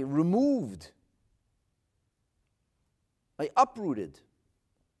 I removed, I uprooted,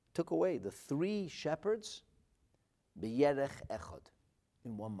 took away the 3 shepherds, b'yerech echad,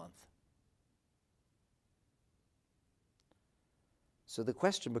 in 1 month. So the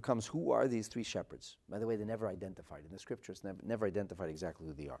question becomes, who are these 3 shepherds? By the way, they're never identified. In the scriptures, never identified exactly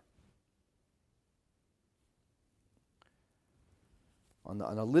who they are. on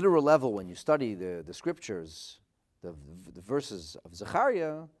a literal level, when you study the scriptures, the verses of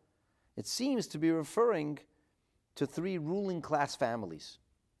Zechariah, it seems to be referring to 3 ruling class families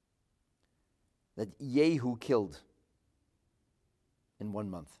that Yehu killed in 1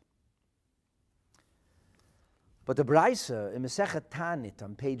 month. But the Braisa in Masechet Tanit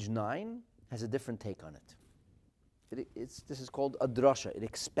on page 9 has a different take on it. This is called a drasha. It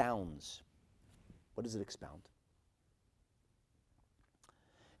expounds. What does it expound?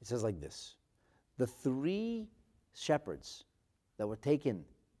 It says like this: the 3 shepherds that were taken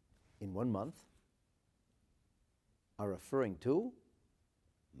in 1 month are referring to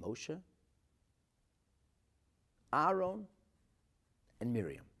Moshe, Aaron, and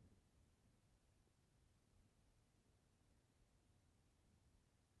Miriam.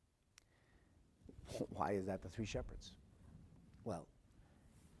 Why is that the 3 shepherds? Well,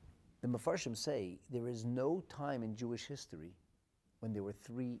 the Mefarshim say there is no time in Jewish history when there were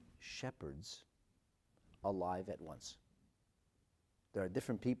 3 shepherds alive at once. There are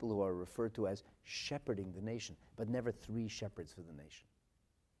different people who are referred to as shepherding the nation, but never 3 shepherds for the nation.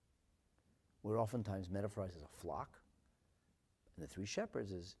 We're oftentimes metaphorized as a flock, and the 3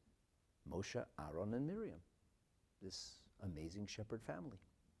 shepherds is Moshe, Aaron, and Miriam, this amazing shepherd family.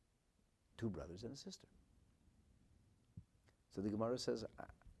 2 brothers and a sister. So the Gemara says,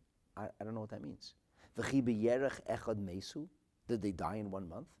 I don't know what that means. V'chi b'yerech echad mesu, did they die in 1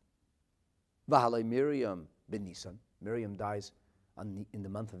 month? V'halei Miriam ben Nisan, Miriam dies in the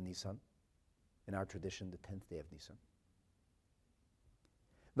month of Nisan, in our tradition, the 10th day of Nisan.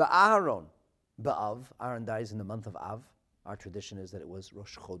 V'Aaron ba'av, Aaron dies in the month of Av. Our tradition is that it was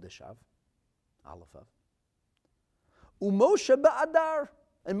Rosh Chodesh Av, Aleph Av. U'Moshe ba'adar,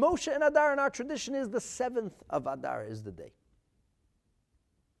 and Moshe and Adar in our tradition is the 7th of Adar is the day.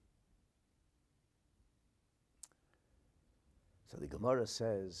 So the Gemara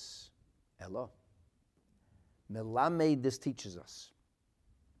says, Elo, Melamed, this teaches us,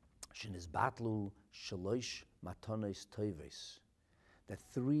 Shenizbatlu shalosh matonos toives, that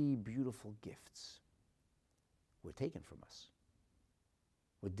 3 beautiful gifts were taken from us,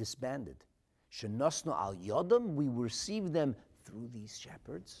 were disbanded. Shenosno al yodam, we received them through these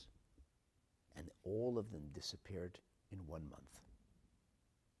shepherds, and all of them disappeared in 1 month.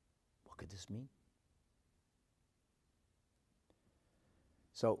 What could this mean?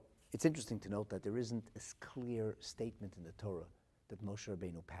 So it's interesting to note that there isn't a clear statement in the Torah that Moshe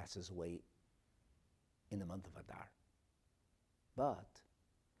Rabbeinu passes away in the month of Adar. But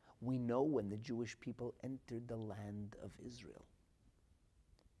we know when the Jewish people entered the land of Israel.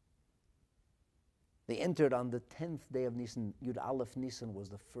 They entered on the 10th day of Nisan. Yud Aleph Nisan was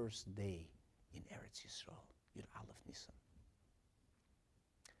the first day in Eretz Yisrael. Yud Aleph Nisan.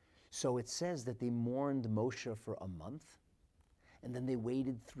 So it says that they mourned Moshe for a month, and then they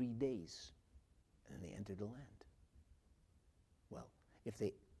waited 3 days, and then they entered the land. Well, if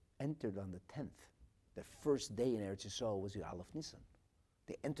they entered on the 10th, the first day in Eretz Yisrael was Yud Aleph Nisan.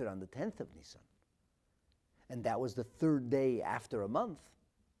 They entered on the 10th of Nisan, and that was the 3rd day after a month.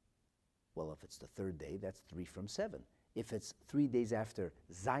 Well, if it's the 3rd day, that's 3 from 7. If it's 3 days after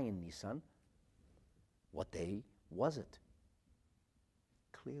Zayin Nisan, what day was it?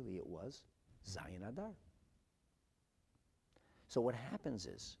 Clearly it was Zayin Adar. So what happens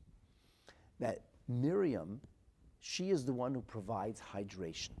is that Miriam, she is the one who provides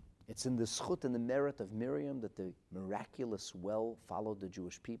hydration. It's in the schut and the merit of Miriam that the miraculous well followed the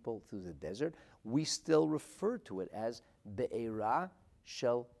Jewish people through the desert. We still refer to it as Be'era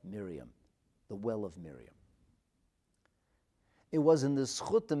Shel Miriam, the well of Miriam. It was in the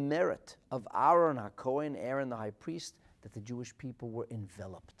schut, the merit of Aaron HaKohen, Aaron the high priest, that the Jewish people were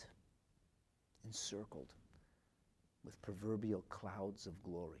enveloped, encircled with proverbial clouds of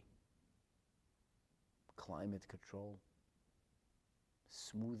glory. Climate control,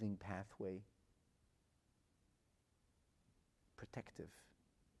 smoothing pathway, protective,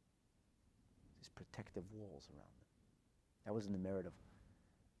 these protective walls around them. That was in the merit of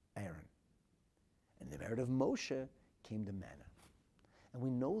Aaron. And the merit of Moshe came the manna. And we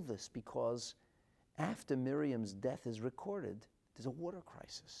know this because after Miriam's death is recorded, there's a water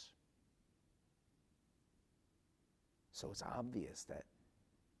crisis. So it's obvious that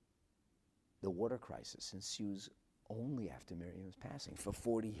the water crisis ensues only after Miriam's passing. For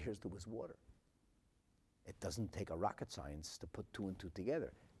 40 years there was water. It doesn't take a rocket science to put 2 and 2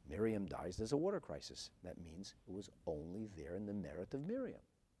 together. Miriam dies, there's a water crisis. That means it was only there in the merit of Miriam.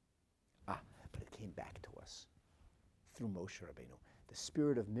 But it came back to us through Moshe Rabbeinu. The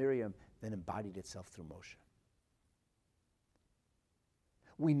spirit of Miriam then embodied itself through Moshe.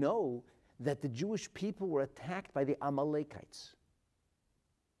 We know that the Jewish people were attacked by the Amalekites.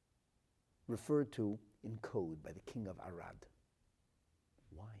 referred to in code by the king of Arad.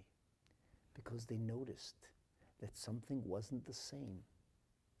 Why? Because they noticed that something wasn't the same.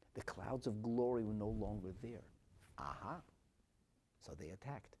 The clouds of glory were no longer there. Aha! So they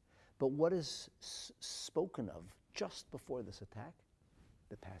attacked. But what is spoken of just before this attack?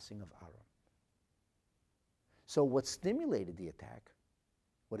 The passing of Aaron. So what stimulated the attack,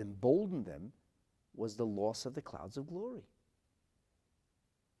 what emboldened them, was the loss of the clouds of glory.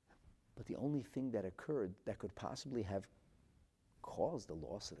 But the only thing that occurred that could possibly have caused the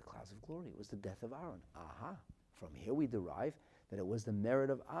loss of the clouds of glory was the death of Aaron. Aha! From here we derive that it was the merit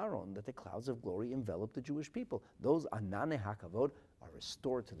of Aaron that the clouds of glory enveloped the Jewish people. Those anane hakavod are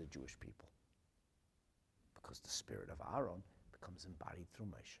restored to the Jewish people because the spirit of Aaron becomes embodied through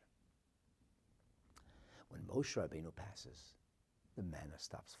Moshe. When Moshe Rabbeinu passes, the manna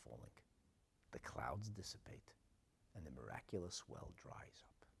stops falling, the clouds dissipate, and the miraculous well dries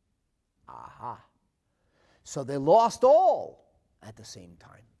up. Aha! So they lost all at the same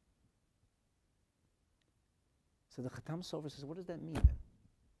time. So the Khatam Sofer says, what does that mean then?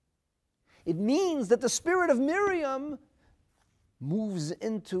 It means that the spirit of Miriam moves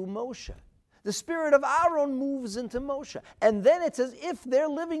into Moshe. The spirit of Aaron moves into Moshe. And then it's as if they're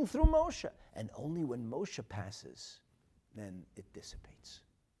living through Moshe. And only when Moshe passes, then it dissipates.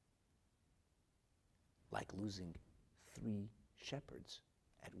 Like losing 3 shepherds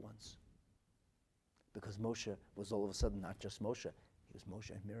at once. Because Moshe was all of a sudden not just Moshe, he was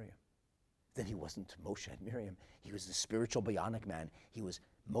Moshe and Miriam. Then he wasn't Moshe and Miriam. He was the spiritual bionic man. He was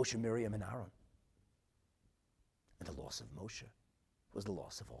Moshe, Miriam, and Aaron. And the loss of Moshe was the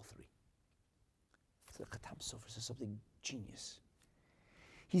loss of all 3. So the Khatam Sofer says something genius.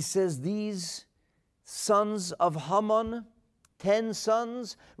 He says these sons of Haman, 10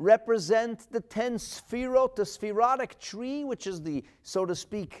 sons, represent the 10 sphirot, the spherotic tree, which is the, so to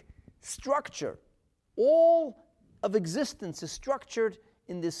speak, structure. All of existence is structured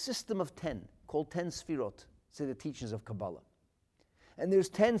in this system of 10, called 10 sphirot, say the teachings of Kabbalah. And there's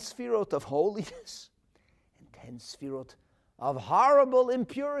 10 sphirot of holiness and 10 sphirot of horrible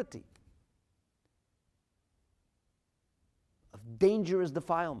impurity, of dangerous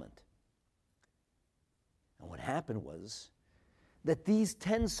defilement. And what happened was that these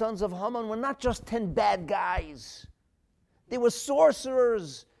 10 sons of Haman were not just 10 bad guys. They were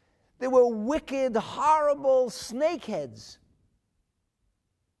sorcerers. They were wicked, horrible snakeheads.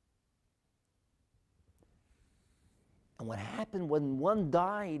 And what happened when one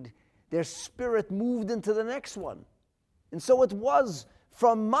died, their spirit moved into the next one. And so it was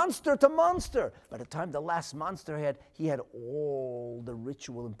from monster to monster. By the time the last monster he had all the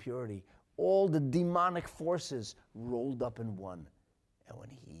ritual impurity, all the demonic forces rolled up in one. And when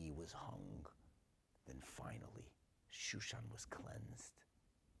he was hung, then finally Shushan was cleansed.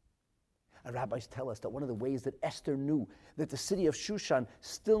 And rabbis tell us that one of the ways that Esther knew that the city of Shushan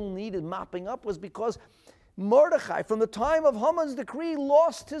still needed mopping up was because Mordechai, from the time of Haman's decree,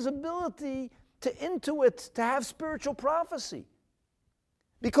 lost his ability to intuit, to have spiritual prophecy.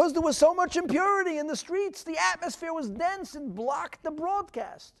 Because there was so much impurity in the streets, the atmosphere was dense and blocked the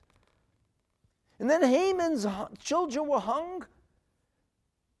broadcast. And then Haman's children were hung,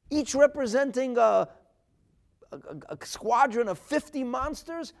 each representing a squadron of 50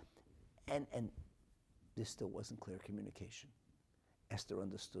 monsters, and there still wasn't clear communication. Esther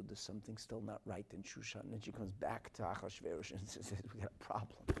understood there's something still not right in Shushan, and she comes back to Achashverosh and says, we got a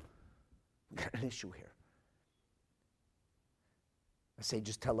problem. We got an issue here. I say,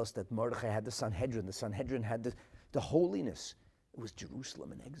 just tell us that Mordechai had the Sanhedrin. The Sanhedrin had the holiness. It was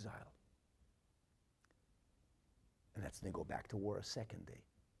Jerusalem in exile. And that's when they go back to war a second day.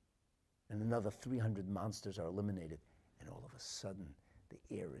 And another 300 monsters are eliminated. And all of a sudden,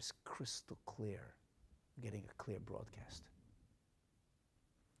 the air is crystal clear. We're getting a clear broadcast.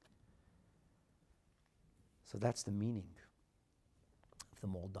 So that's the meaning of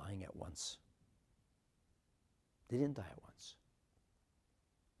them all dying at once. They didn't die at once.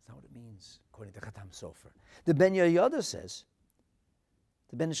 That's not what it means, according to Khatam Sofer. The Ben Yehoyada says,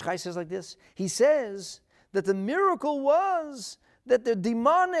 the Ben Ish Chai says like this, he says that the miracle was that the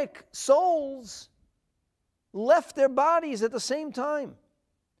demonic souls left their bodies at the same time.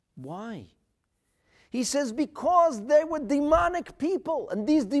 Why? He says because they were demonic people, and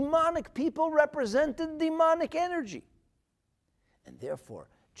these demonic people represented demonic energy. And therefore,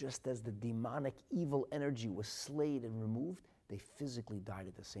 just as the demonic evil energy was slayed and removed, they physically died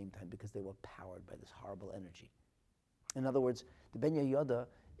at the same time because they were powered by this horrible energy. In other words, the Ben Yehoyada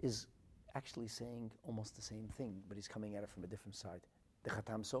is actually saying almost the same thing, but he's coming at it from a different side. The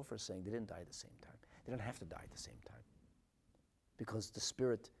Khatam Sofer is saying they didn't die at the same time. They don't have to die at the same time. Because the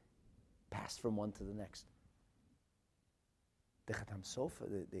spirit passed from one to the next. The Chatam Sofer,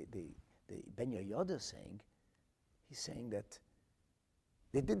 the Ben Yehoyada is saying, he's saying that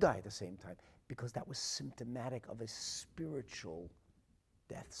they did die at the same time because that was symptomatic of a spiritual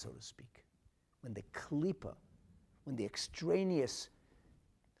death, so to speak. When the klipa, when the extraneous,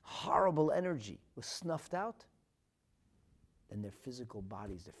 horrible energy was snuffed out, then their physical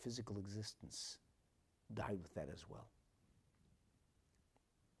bodies, their physical existence died with that as well.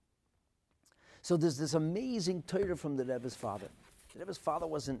 So there's this amazing Torah from the Rebbe's father. The Rebbe's father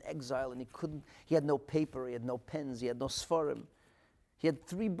was in exile and he had no paper, he had no pens, he had no sfarim. He had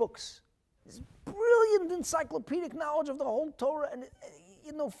 3 books. This brilliant encyclopedic knowledge of the whole Torah, and he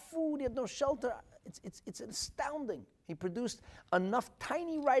had no food, he had no shelter. It's astounding. He produced enough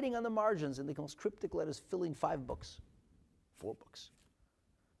tiny writing on the margins in the most cryptic letters, filling 5 books, 4 books.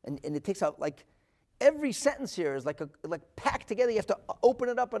 And it takes out, like, every sentence here is like packed together. You have to open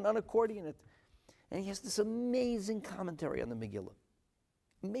it up and unaccordion it. And he has this amazing commentary on the Megillah.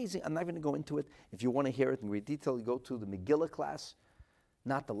 Amazing. I'm not going to go into it. If you want to hear it in great detail, you go to the Megillah class.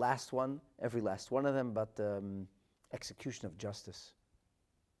 Not the last one, every last one of them, but Execution of Justice.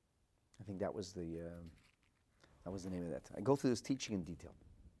 I think that was the name of that. I go through this teaching in detail.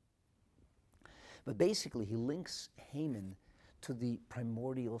 But basically, he links Haman to the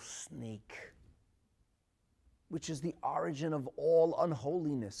primordial snake, which is the origin of all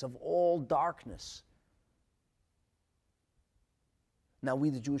unholiness, of all darkness. Now,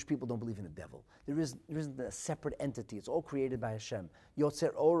 we, the Jewish people, don't believe in a devil. There isn't a separate entity. It's all created by Hashem.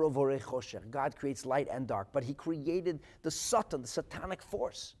 Yotzer or vorei choshech. God creates light and dark, but He created the Satan, the satanic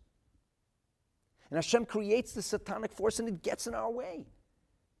force. And Hashem creates the satanic force, and it gets in our way.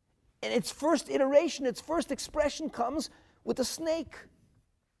 And its first iteration, its first expression comes with a snake.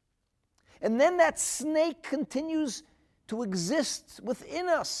 And then that snake continues to exist within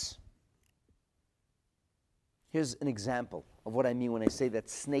us. Here's an example of what I mean when I say that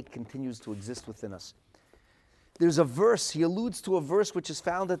snake continues to exist within us. There's a verse, he alludes to a verse which is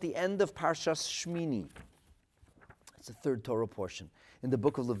found at the end of Parshas Shmini. It's the 3rd Torah portion in the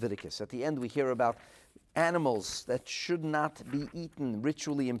book of Leviticus. At the end we hear about animals that should not be eaten,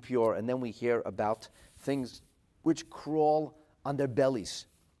 ritually impure, and then we hear about things which crawl on their bellies.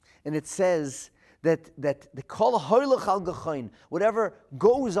 And it says that the kol hoylech al gachain, whatever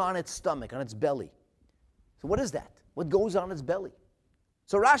goes on its stomach, on its belly. So what is that? What goes on its belly?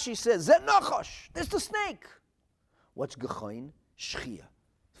 So Rashi says, Zet nachash, there's the snake. What's gachain? Shchia,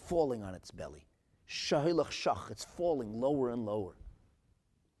 falling on its belly. Shahoylech shach, it's falling lower and lower.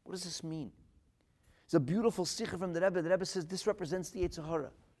 What does this mean? It's a beautiful sikha from the Rebbe. The Rebbe says this represents the Yetzer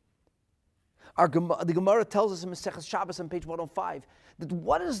Hara. The Gemara tells us in Masechet Shabbos on page 105 that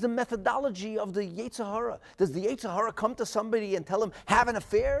what is the methodology of the Yetzer Hara? Does the Yetzer Hara come to somebody and tell him, have an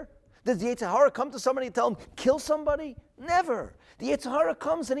affair? Does the Yetzer Hara come to somebody and tell him, kill somebody? Never. The Yetzer Hara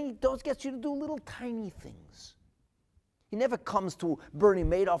comes and he gets you to do little tiny things. He never comes to Bernie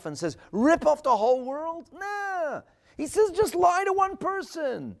Madoff and says, rip off the whole world. Nah. He says, just lie to one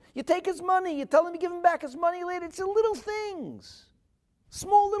person. You take his money. You tell him you give him back his money later. It's little things.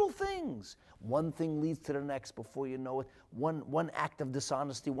 Small little things. One thing leads to the next before you know it. One act of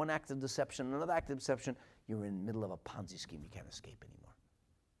dishonesty, one act of deception, another act of deception. You're in the middle of a Ponzi scheme. You can't escape anymore.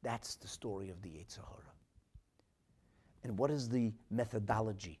 That's the story of the Yetzer Hara. And what is the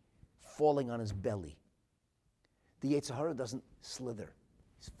methodology? Falling on his belly. The Yetzer Hara doesn't slither.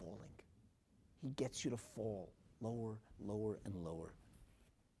 He's falling. He gets you to fall lower, lower, and lower.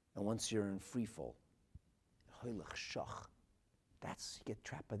 And once you're in free fall, hoylech shach, you get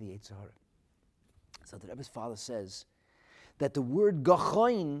trapped by the Yetzer Hara. So the Rebbe's father says that the word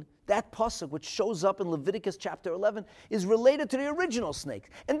gachain, that pasuk which shows up in Leviticus chapter 11, is related to the original snake.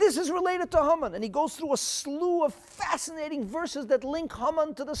 And this is related to Haman. And he goes through a slew of fascinating verses that link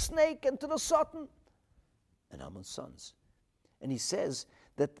Haman to the snake and to the Satan and Haman's sons. And he says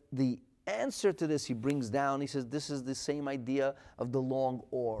that the answer to this he brings down, he says this is the same idea of the long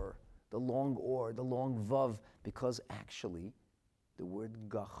or, the long vav, because actually the word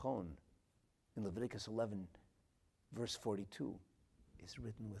gachon in Leviticus 11, verse 42, is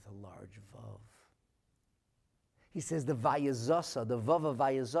written with a large vav. He says the vayazasa, the vav of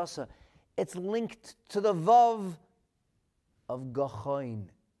vayazasa, it's linked to the vav of gachain,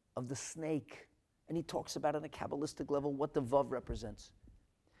 of the snake. And he talks about on a Kabbalistic level what the vav represents.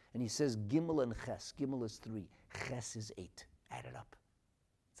 And he says gimel and ches. Gimel is 3, ches is 8. Add it up.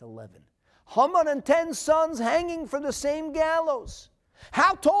 It's 11. Haman and 10 sons hanging from the same gallows.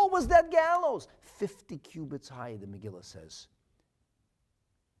 How tall was that gallows? 50 cubits high, the Megillah says.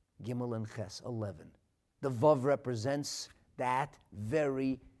 Gimel and ches, 11. The vav represents that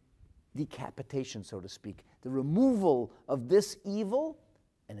very decapitation, so to speak, the removal of this evil,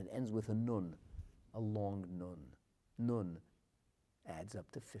 and it ends with a nun, a long nun. Nun adds up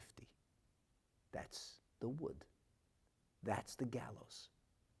to 50. That's the wood. That's the gallows.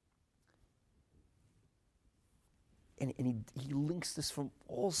 And he links this from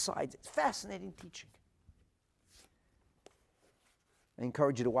all sides. It's fascinating teaching. I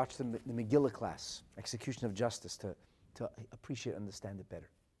encourage you to watch the Megillah class, Execution of Justice, to appreciate and understand it better.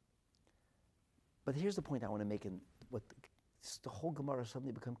 But here's the point I want to make, and what the whole Gemara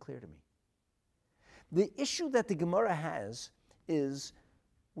suddenly become clear to me. The issue that the Gemara has is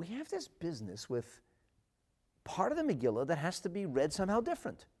we have this business with part of the Megillah that has to be read somehow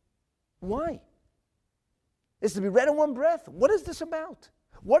different. Why? It's to be read in one breath. What is this about?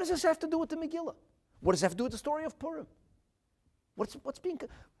 What does this have to do with the Megillah? What does it have to do with the story of Purim? What's being...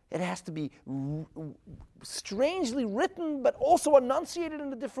 It has to be strangely written, but also enunciated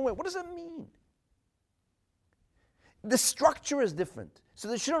in a different way. What does that mean? The structure is different, so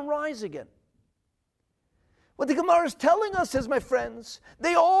they shouldn't rise again. What the Gemara is telling us is, my friends,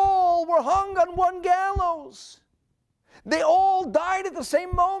 they all were hung on one gallows. They all died at the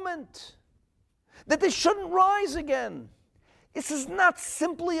same moment. That they shouldn't rise again. This is not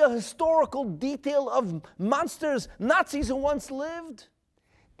simply a historical detail of monsters, Nazis who once lived.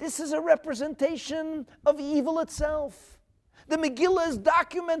 This is a representation of evil itself. The Megillah is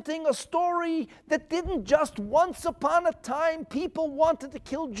documenting a story that didn't just once upon a time people wanted to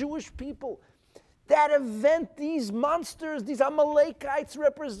kill Jewish people. That event, these monsters, these Amalekites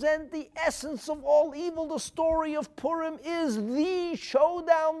represent the essence of all evil. The story of Purim is the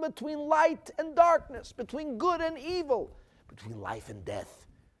showdown between light and darkness, between good and evil, between life and death,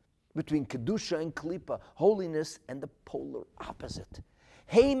 between Kedusha and Klippa, holiness and the polar opposite.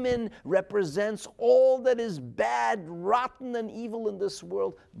 Haman represents all that is bad, rotten, and evil in this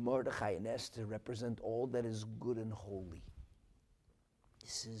world. Mordechai and Esther represent all that is good and holy.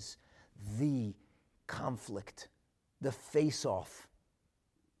 This is the conflict, the face-off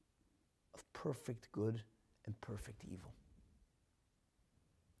of perfect good and perfect evil.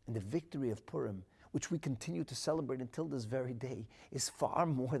 And the victory of Purim, which we continue to celebrate until this very day, is far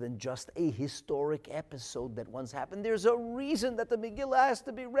more than just a historic episode that once happened. There's a reason that the Megillah has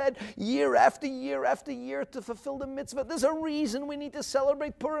to be read year after year after year to fulfill the mitzvah. There's a reason we need to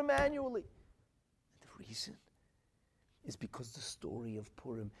celebrate Purim annually. And the reason is because the story of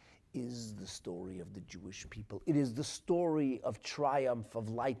Purim is the story of the Jewish people. It is the story of triumph of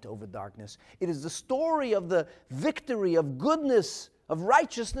light over darkness. It is the story of the victory of goodness, of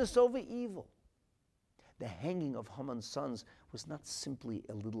righteousness over evil. The hanging of Haman's sons was not simply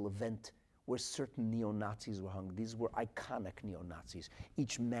a little event where certain neo-Nazis were hung. These were iconic neo-Nazis.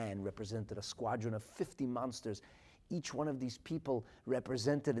 Each man represented a squadron of 50 monsters. Each one of these people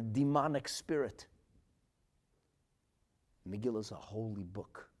represented a demonic spirit. Megillah is a holy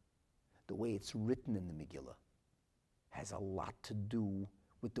book. The way it's written in the Megillah has a lot to do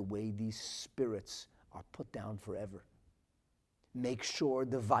with the way these spirits are put down forever. Make sure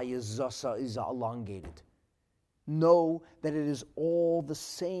the vayezasa is elongated. Know that it is all the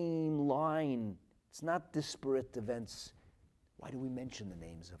same line. It's not disparate events. Why do we mention the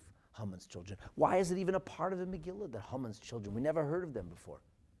names of Haman's children? Why is it even a part of the Megillah that Haman's children? We never heard of them before.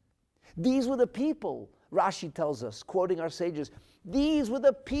 These were the people, Rashi tells us, quoting our sages, these were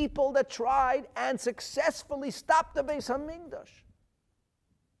the people that tried and successfully stopped the Beis HaMikdash.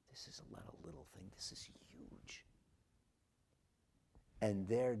 This is not a little thing. This is huge. And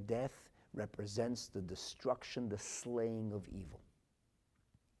their death represents the destruction, the slaying of evil.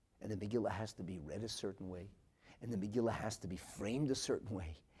 And the Megillah has to be read a certain way. And the Megillah has to be framed a certain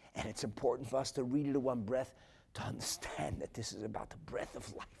way. And it's important for us to read it in one breath to understand that this is about the breath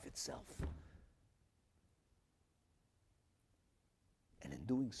of life itself. And in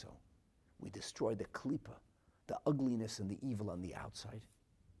doing so, we destroy the klipa, the ugliness and the evil on the outside.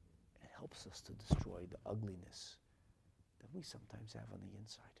 And it helps us to destroy the ugliness that we sometimes have on the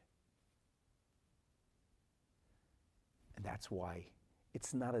inside. And that's why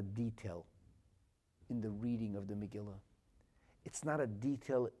it's not a detail in the reading of the Megillah. It's not a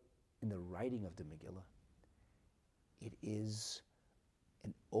detail in the writing of the Megillah. It is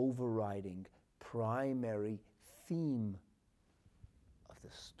an overriding, primary theme of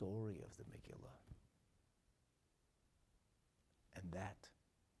the story of the Megillah. And that,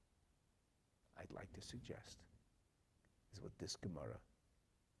 I'd like to suggest, is what this Gemara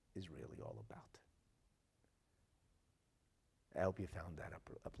is really all about. I hope you found that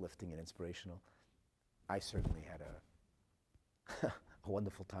uplifting and inspirational. I certainly had a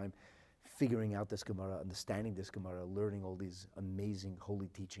wonderful time figuring out this Gemara, understanding this Gemara, learning all these amazing holy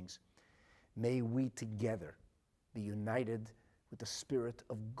teachings. May we together be united with the spirit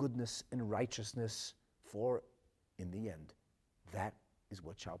of goodness and righteousness, for in the end, that is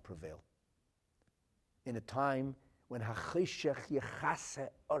what shall prevail. In a time when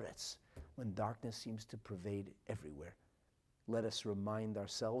when darkness seems to pervade everywhere, let us remind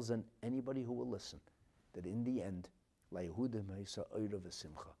ourselves and anybody who will listen that in the end, that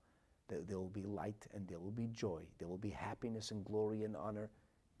there will be light and there will be joy, there will be happiness and glory and honor.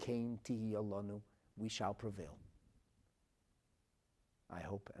 Kain tihi alanu, we shall prevail. I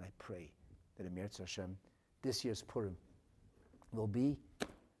hope and I pray that in Mirz Hashem, this year's Purim will be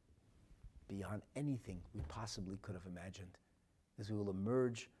beyond anything we possibly could have imagined, as we will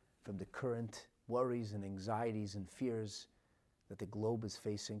emerge from the current worries and anxieties and fears that the globe is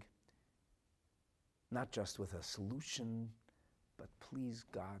facing, not just with a solution, but please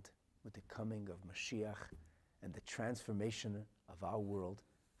God, with the coming of Mashiach and the transformation of our world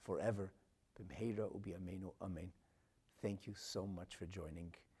forever. B'mheira u'b'yameinu, amen. Thank you so much for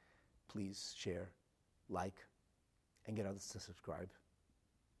joining. Please share, like, and get others to subscribe.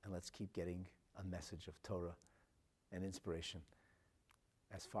 And let's keep getting a message of Torah and inspiration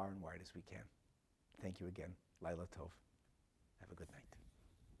as far and wide as we can. Thank you again. Laila Tov. Have a good night.